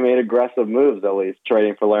because he made aggressive moves, at least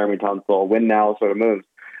trading for Laramie Tunsil, win now sort of moves.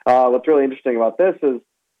 What's really interesting about this is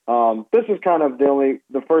kind of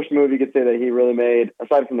the first move you could say that he really made,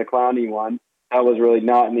 aside from the Clowney one, that was really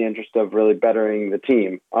not in the interest of really bettering the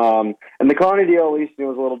team. And the Clowney deal, at least,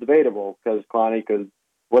 was a little debatable because Clowney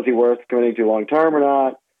was he worth committing to long term or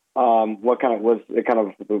not? What kind of was the kind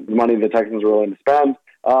of money the Texans were willing to spend?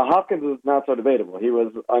 Hopkins was not so debatable. He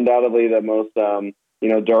was undoubtedly the most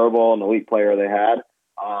durable and elite player they had,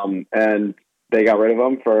 and they got rid of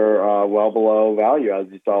him for well below value, as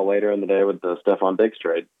you saw later in the day with the Stephon Diggs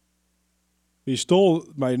trade. He stole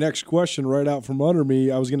my next question right out from under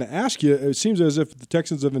me. I was going to ask you, it seems as if the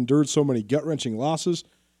Texans have endured so many gut-wrenching losses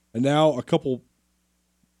and now a couple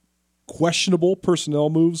questionable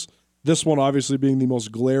personnel moves, this one obviously being the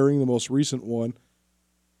most glaring, the most recent one.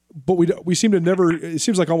 But we seem to never – it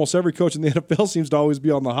seems like almost every coach in the NFL seems to always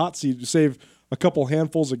be on the hot seat to save a couple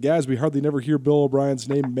handfuls of guys. We hardly never hear Bill O'Brien's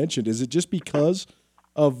name mentioned. Is it just because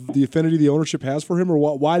of the affinity the ownership has for him, or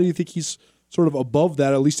why do you think he's sort of above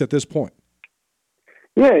that, at least at this point?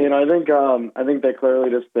 Yeah, I think they clearly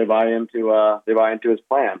just they buy into his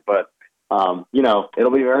plan, but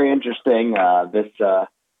it'll be very interesting this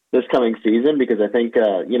coming season because I think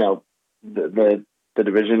the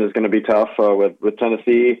division is going to be tough with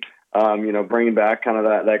Tennessee, bringing back kind of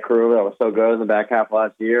that crew that was so good in the back half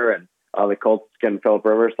last year, and the Colts getting Phillip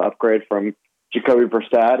Rivers to upgrade from Jacoby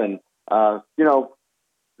Brissett, and the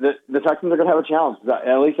Texans are going to have a challenge,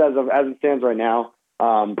 at least as it stands right now.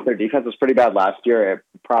 Their defense was pretty bad last year. It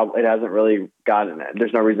hasn't really gotten.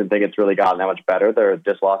 There's no reason to think it's really gotten that much better. They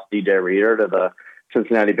just lost DJ Reader to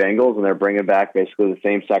Cincinnati Bengals, and they're bringing back basically the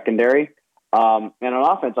same secondary. And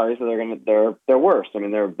on offense, obviously they're worse. I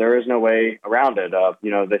mean, there is no way around it.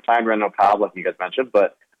 They signed Randall Cobb, like you guys mentioned,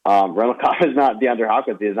 but Randall Cobb is not DeAndre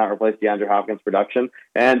Hopkins. He has not replaced DeAndre Hopkins' production,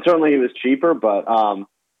 and certainly he was cheaper. But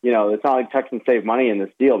it's not like Texans saved money in this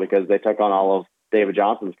deal because they took on all of David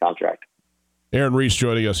Johnson's contract. Aaron Reese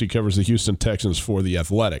joining us. He covers the Houston Texans for The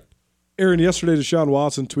Athletic. Aaron, yesterday Deshaun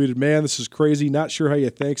Watson tweeted, "Man, this is crazy. Not sure how you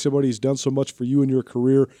thank somebody who's done so much for you in your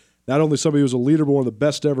career. Not only somebody who's a leader, but one of the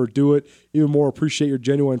best to ever do it. Even more, appreciate your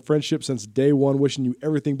genuine friendship since day one. Wishing you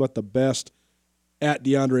everything but the best." At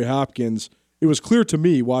DeAndre Hopkins. It was clear to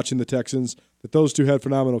me watching the Texans that those two had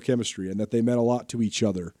phenomenal chemistry and that they meant a lot to each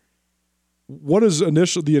other. What is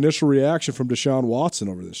the initial reaction from Deshaun Watson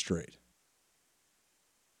over this trade?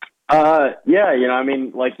 I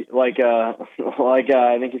mean, like I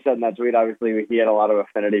think he said in that tweet, obviously he had a lot of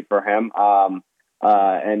affinity for him.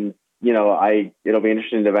 It'll be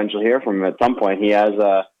interesting to eventually hear from him at some point. He has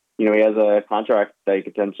a contract that he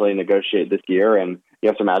could potentially negotiate this year, and you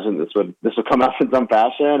have to imagine this would come out in some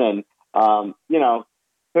fashion. And who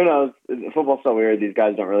knows? Football's so weird. These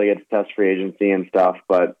guys don't really get to test free agency and stuff.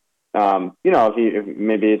 But if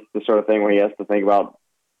maybe it's the sort of thing where he has to think about,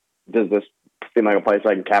 does this seem like a place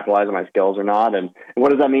I can capitalize on my skills or not? And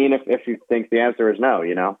what does that mean if he thinks the answer is no?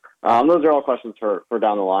 Those are all questions for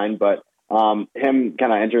down the line. But him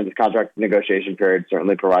kind of entering this contract negotiation period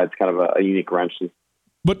certainly provides kind of a unique wrench.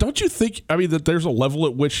 But don't you think, that there's a level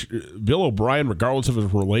at which Bill O'Brien, regardless of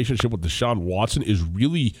his relationship with Deshaun Watson, is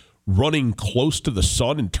really running close to the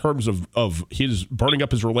sun in terms of his burning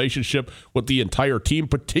up his relationship with the entire team,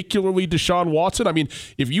 particularly Deshaun Watson? I mean,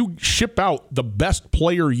 if you ship out the best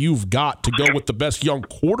player you've got to go with the best young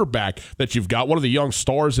quarterback that you've got, one of the young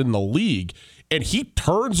stars in the league, and he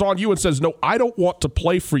turns on you and says, "No, I don't want to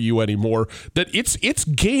play for you anymore," that it's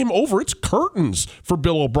game over. It's curtains for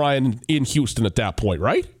Bill O'Brien in Houston at that point,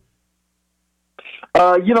 right?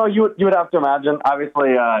 You would have to imagine.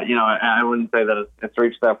 Obviously, I wouldn't say that it's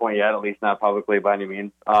reached that point yet, at least not publicly by any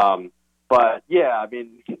means. But yeah, I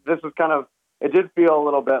mean, this was kind of, it did feel a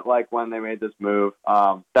little bit like when they made this move.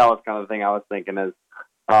 That was kind of the thing I was thinking is,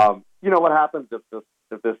 what happens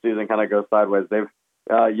if this season kind of goes sideways? They've,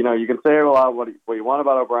 you can say a lot what you want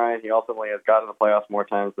about O'Brien. He ultimately has gotten to the playoffs more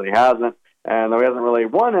times than he hasn't, and though he hasn't really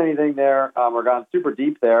won anything there or gone super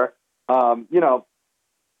deep there,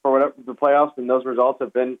 for whatever the playoffs and those results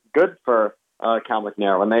have been good for Cal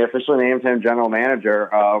McNair. When they officially named him general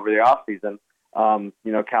manager over the offseason,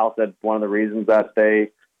 Cal said one of the reasons that they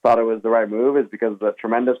thought it was the right move is because of the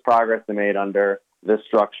tremendous progress they made under this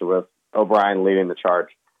structure with O'Brien leading the charge.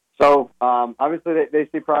 So obviously they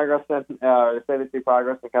see progress and they say they see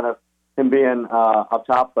progress in kind of him being up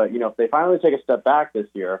top. But, if they finally take a step back this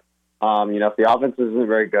year, if the offense isn't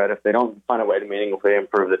very good, if they don't find a way to meaningfully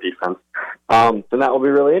improve the defense, then that will be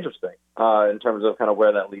really interesting in terms of kind of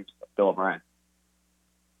where that leaves Bill O'Brien.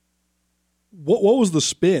 What was the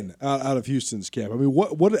spin out of Houston's camp? I mean,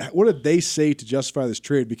 what did they say to justify this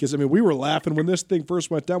trade? Because, we were laughing when this thing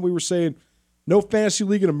first went down. We were saying no fantasy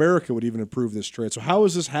league in America would even approve this trade. So how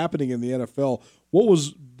is this happening in the NFL? What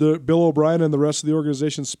was the Bill O'Brien and the rest of the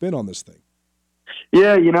organization's spin on this thing?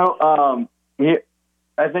 Yeah,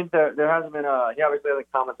 I think there hasn't been he obviously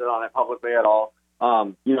hasn't commented on it publicly at all.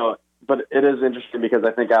 But it is interesting because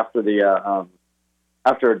I think after they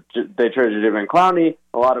traded Jadeveon Clowney,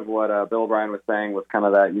 a lot of what Bill O'Brien was saying was kind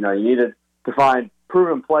of that, you needed to find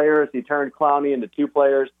proven players. He turned Clowney into 2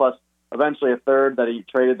 players, plus eventually a third that he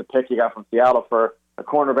traded the pick he got from Seattle for a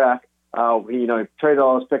cornerback. He traded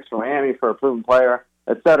all those picks from Miami for a proven player,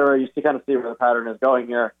 et cetera. You kind of see where the pattern is going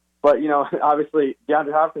here. But, obviously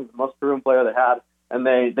DeAndre Hopkins is the most proven player they had, and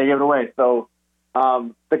they gave it away. So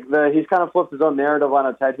he's kind of flipped his own narrative on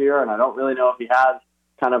its head here, and I don't really know if he has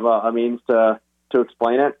kind of a means to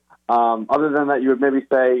explain it. Other than that, you would maybe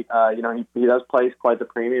say, he does place quite the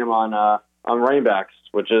premium on running backs,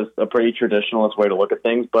 which is a pretty traditionalist way to look at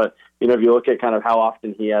things. But, if you look at kind of how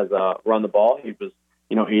often he has run the ball, he was,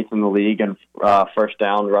 8th in the league in first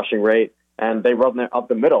down rushing rate, and they run up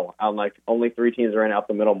the middle. Only 3 teams ran up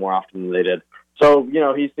the middle more often than they did. So,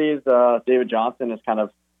 he sees David Johnson as kind of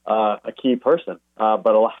a key person. But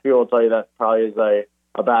a lot of people will tell you that probably is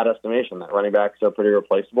a bad estimation, that running backs are pretty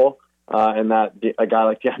replaceable, and that a guy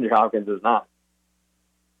like DeAndre Hopkins is not.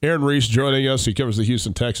 Aaron Reese joining us. He covers the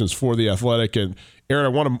Houston Texans for The Athletic. And Aaron, I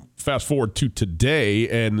want to fast forward to today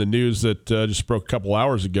and the news that just broke a couple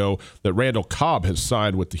hours ago that Randall Cobb has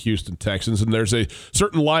signed with the Houston Texans. And there's a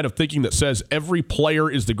certain line of thinking that says every player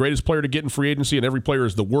is the greatest player to get in free agency and every player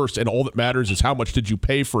is the worst, and all that matters is how much did you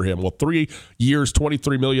pay for him. Well, 3 years,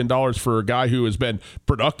 $23 million for a guy who has been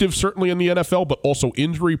productive, certainly in the NFL, but also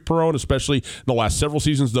injury-prone, especially in the last several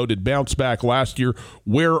seasons, though did bounce back last year.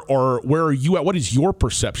 Where are you at? What is your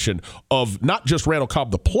perception of not just Randall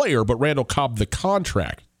Cobb the player, but Randall Cobb the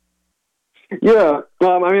contract? Yeah,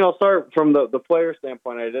 I'll start from the player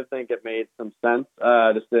standpoint. I did think it made some sense,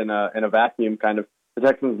 just in a vacuum. Kind of, the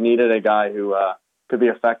Texans needed a guy who could be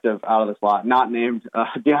effective out of the slot, not named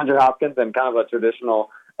DeAndre Hopkins, and kind of a traditional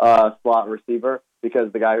slot receiver,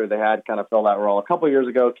 because the guy who they had kind of filled that role a couple years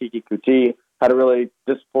ago, Kiki Kuti, had a really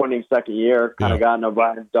disappointing second year. Kind of got in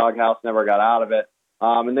O'Brien's doghouse, never got out of it.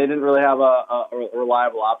 And they didn't really have a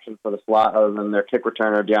reliable option for the slot other than their kick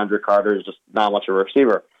returner, DeAndre Carter, is just not much of a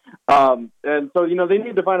receiver. And so, they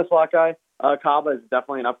need to find a slot guy. Cobb is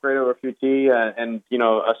definitely an upgrade over QT and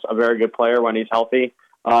a very good player when he's healthy.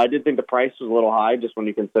 I did think the price was a little high just when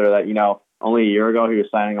you consider that, only a year ago he was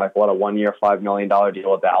signing a 1-year, $5 million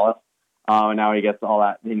deal with Dallas. And now he gets all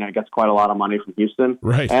that, gets quite a lot of money from Houston.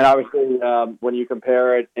 Right. And obviously, when you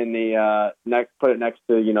compare it in the put it next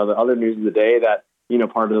to, the other news of the day, that,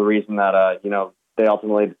 part of the reason that, they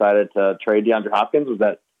ultimately decided to trade DeAndre Hopkins was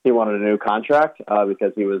that he wanted a new contract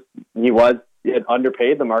because he had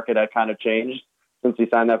underpaid. The market had kind of changed since he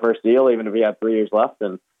signed that first deal, even if he had 3 years left.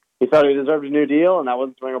 And he thought he deserved a new deal, and that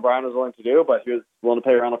wasn't something O'Brien was willing to do, but he was willing to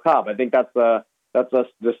pay Randall Cobb. I think that's a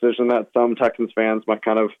decision that some Texans fans might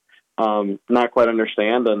kind of not quite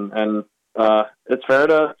understand. And it's fair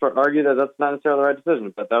to argue that that's not necessarily the right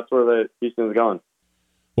decision, but that's where the Houston's going.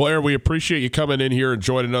 Well, Aaron, we appreciate you coming in here and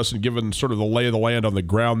joining us and giving sort of the lay of the land on the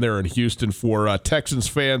ground there in Houston for Texans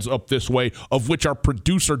fans up this way, of which our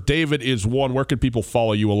producer David is one. Where can people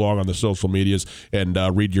follow you along on the social medias and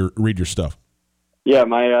read your stuff? Yeah,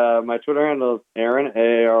 my Twitter handle is Aaron,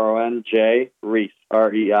 AARONJ, Reiss,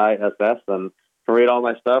 REISS, and you can read all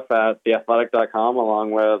my stuff at theathletic.com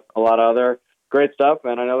along with a lot of other great stuff.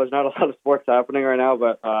 And I know there's not a lot of sports happening right now,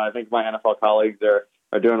 but I think my NFL colleagues are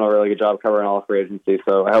doing a really good job covering all of free agency.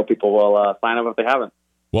 So I hope people will sign up if they haven't.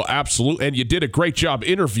 Well, absolutely. And you did a great job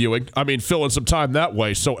interviewing. Filling some time that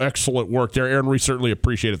way. So excellent work there. Aaron Reiss, certainly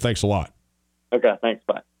appreciate it. Thanks a lot. Okay, thanks.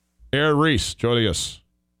 Bye. Aaron Reiss joining us,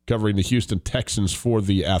 covering the Houston Texans for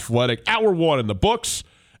The Athletic. Hour 1 in the books.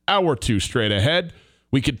 Hour 2 straight ahead.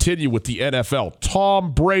 We continue with the NFL.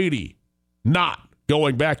 Tom Brady not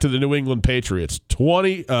going back to the New England Patriots.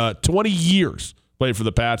 20 years played for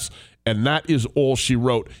the Pats. And that is all she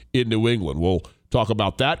wrote in New England. We'll talk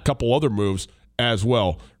about that, couple other moves as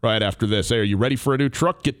well right after this. Hey, are you ready for a new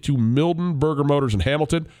truck? Get to Mildenberger Motors in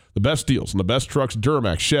Hamilton. The best deals and the best trucks,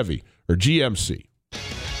 Duramax, Chevy, or GMC.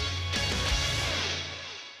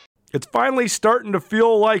 It's finally starting to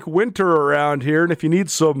feel like winter around here, and if you need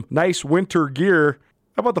some nice winter gear,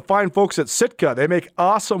 how about the fine folks at Sitka? They make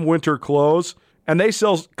awesome winter clothes, and they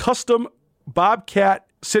sell custom Bobcat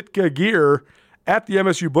Sitka gear at the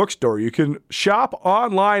MSU Bookstore. You can shop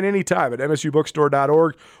online anytime at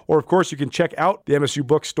msubookstore.org, or of course you can check out the MSU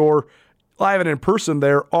Bookstore live and in person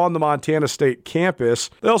there on the Montana State campus.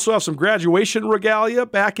 They also have some graduation regalia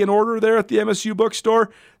back in order there at the MSU Bookstore.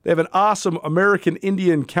 They have an awesome American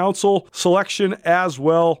Indian Council selection as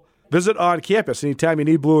well. Visit on campus anytime you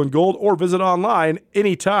need blue and gold, or visit online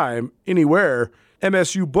anytime, anywhere,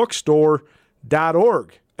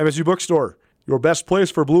 msubookstore.org. MSU Bookstore, your best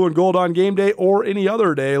place for blue and gold on game day or any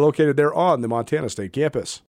other day, located there on the Montana State campus.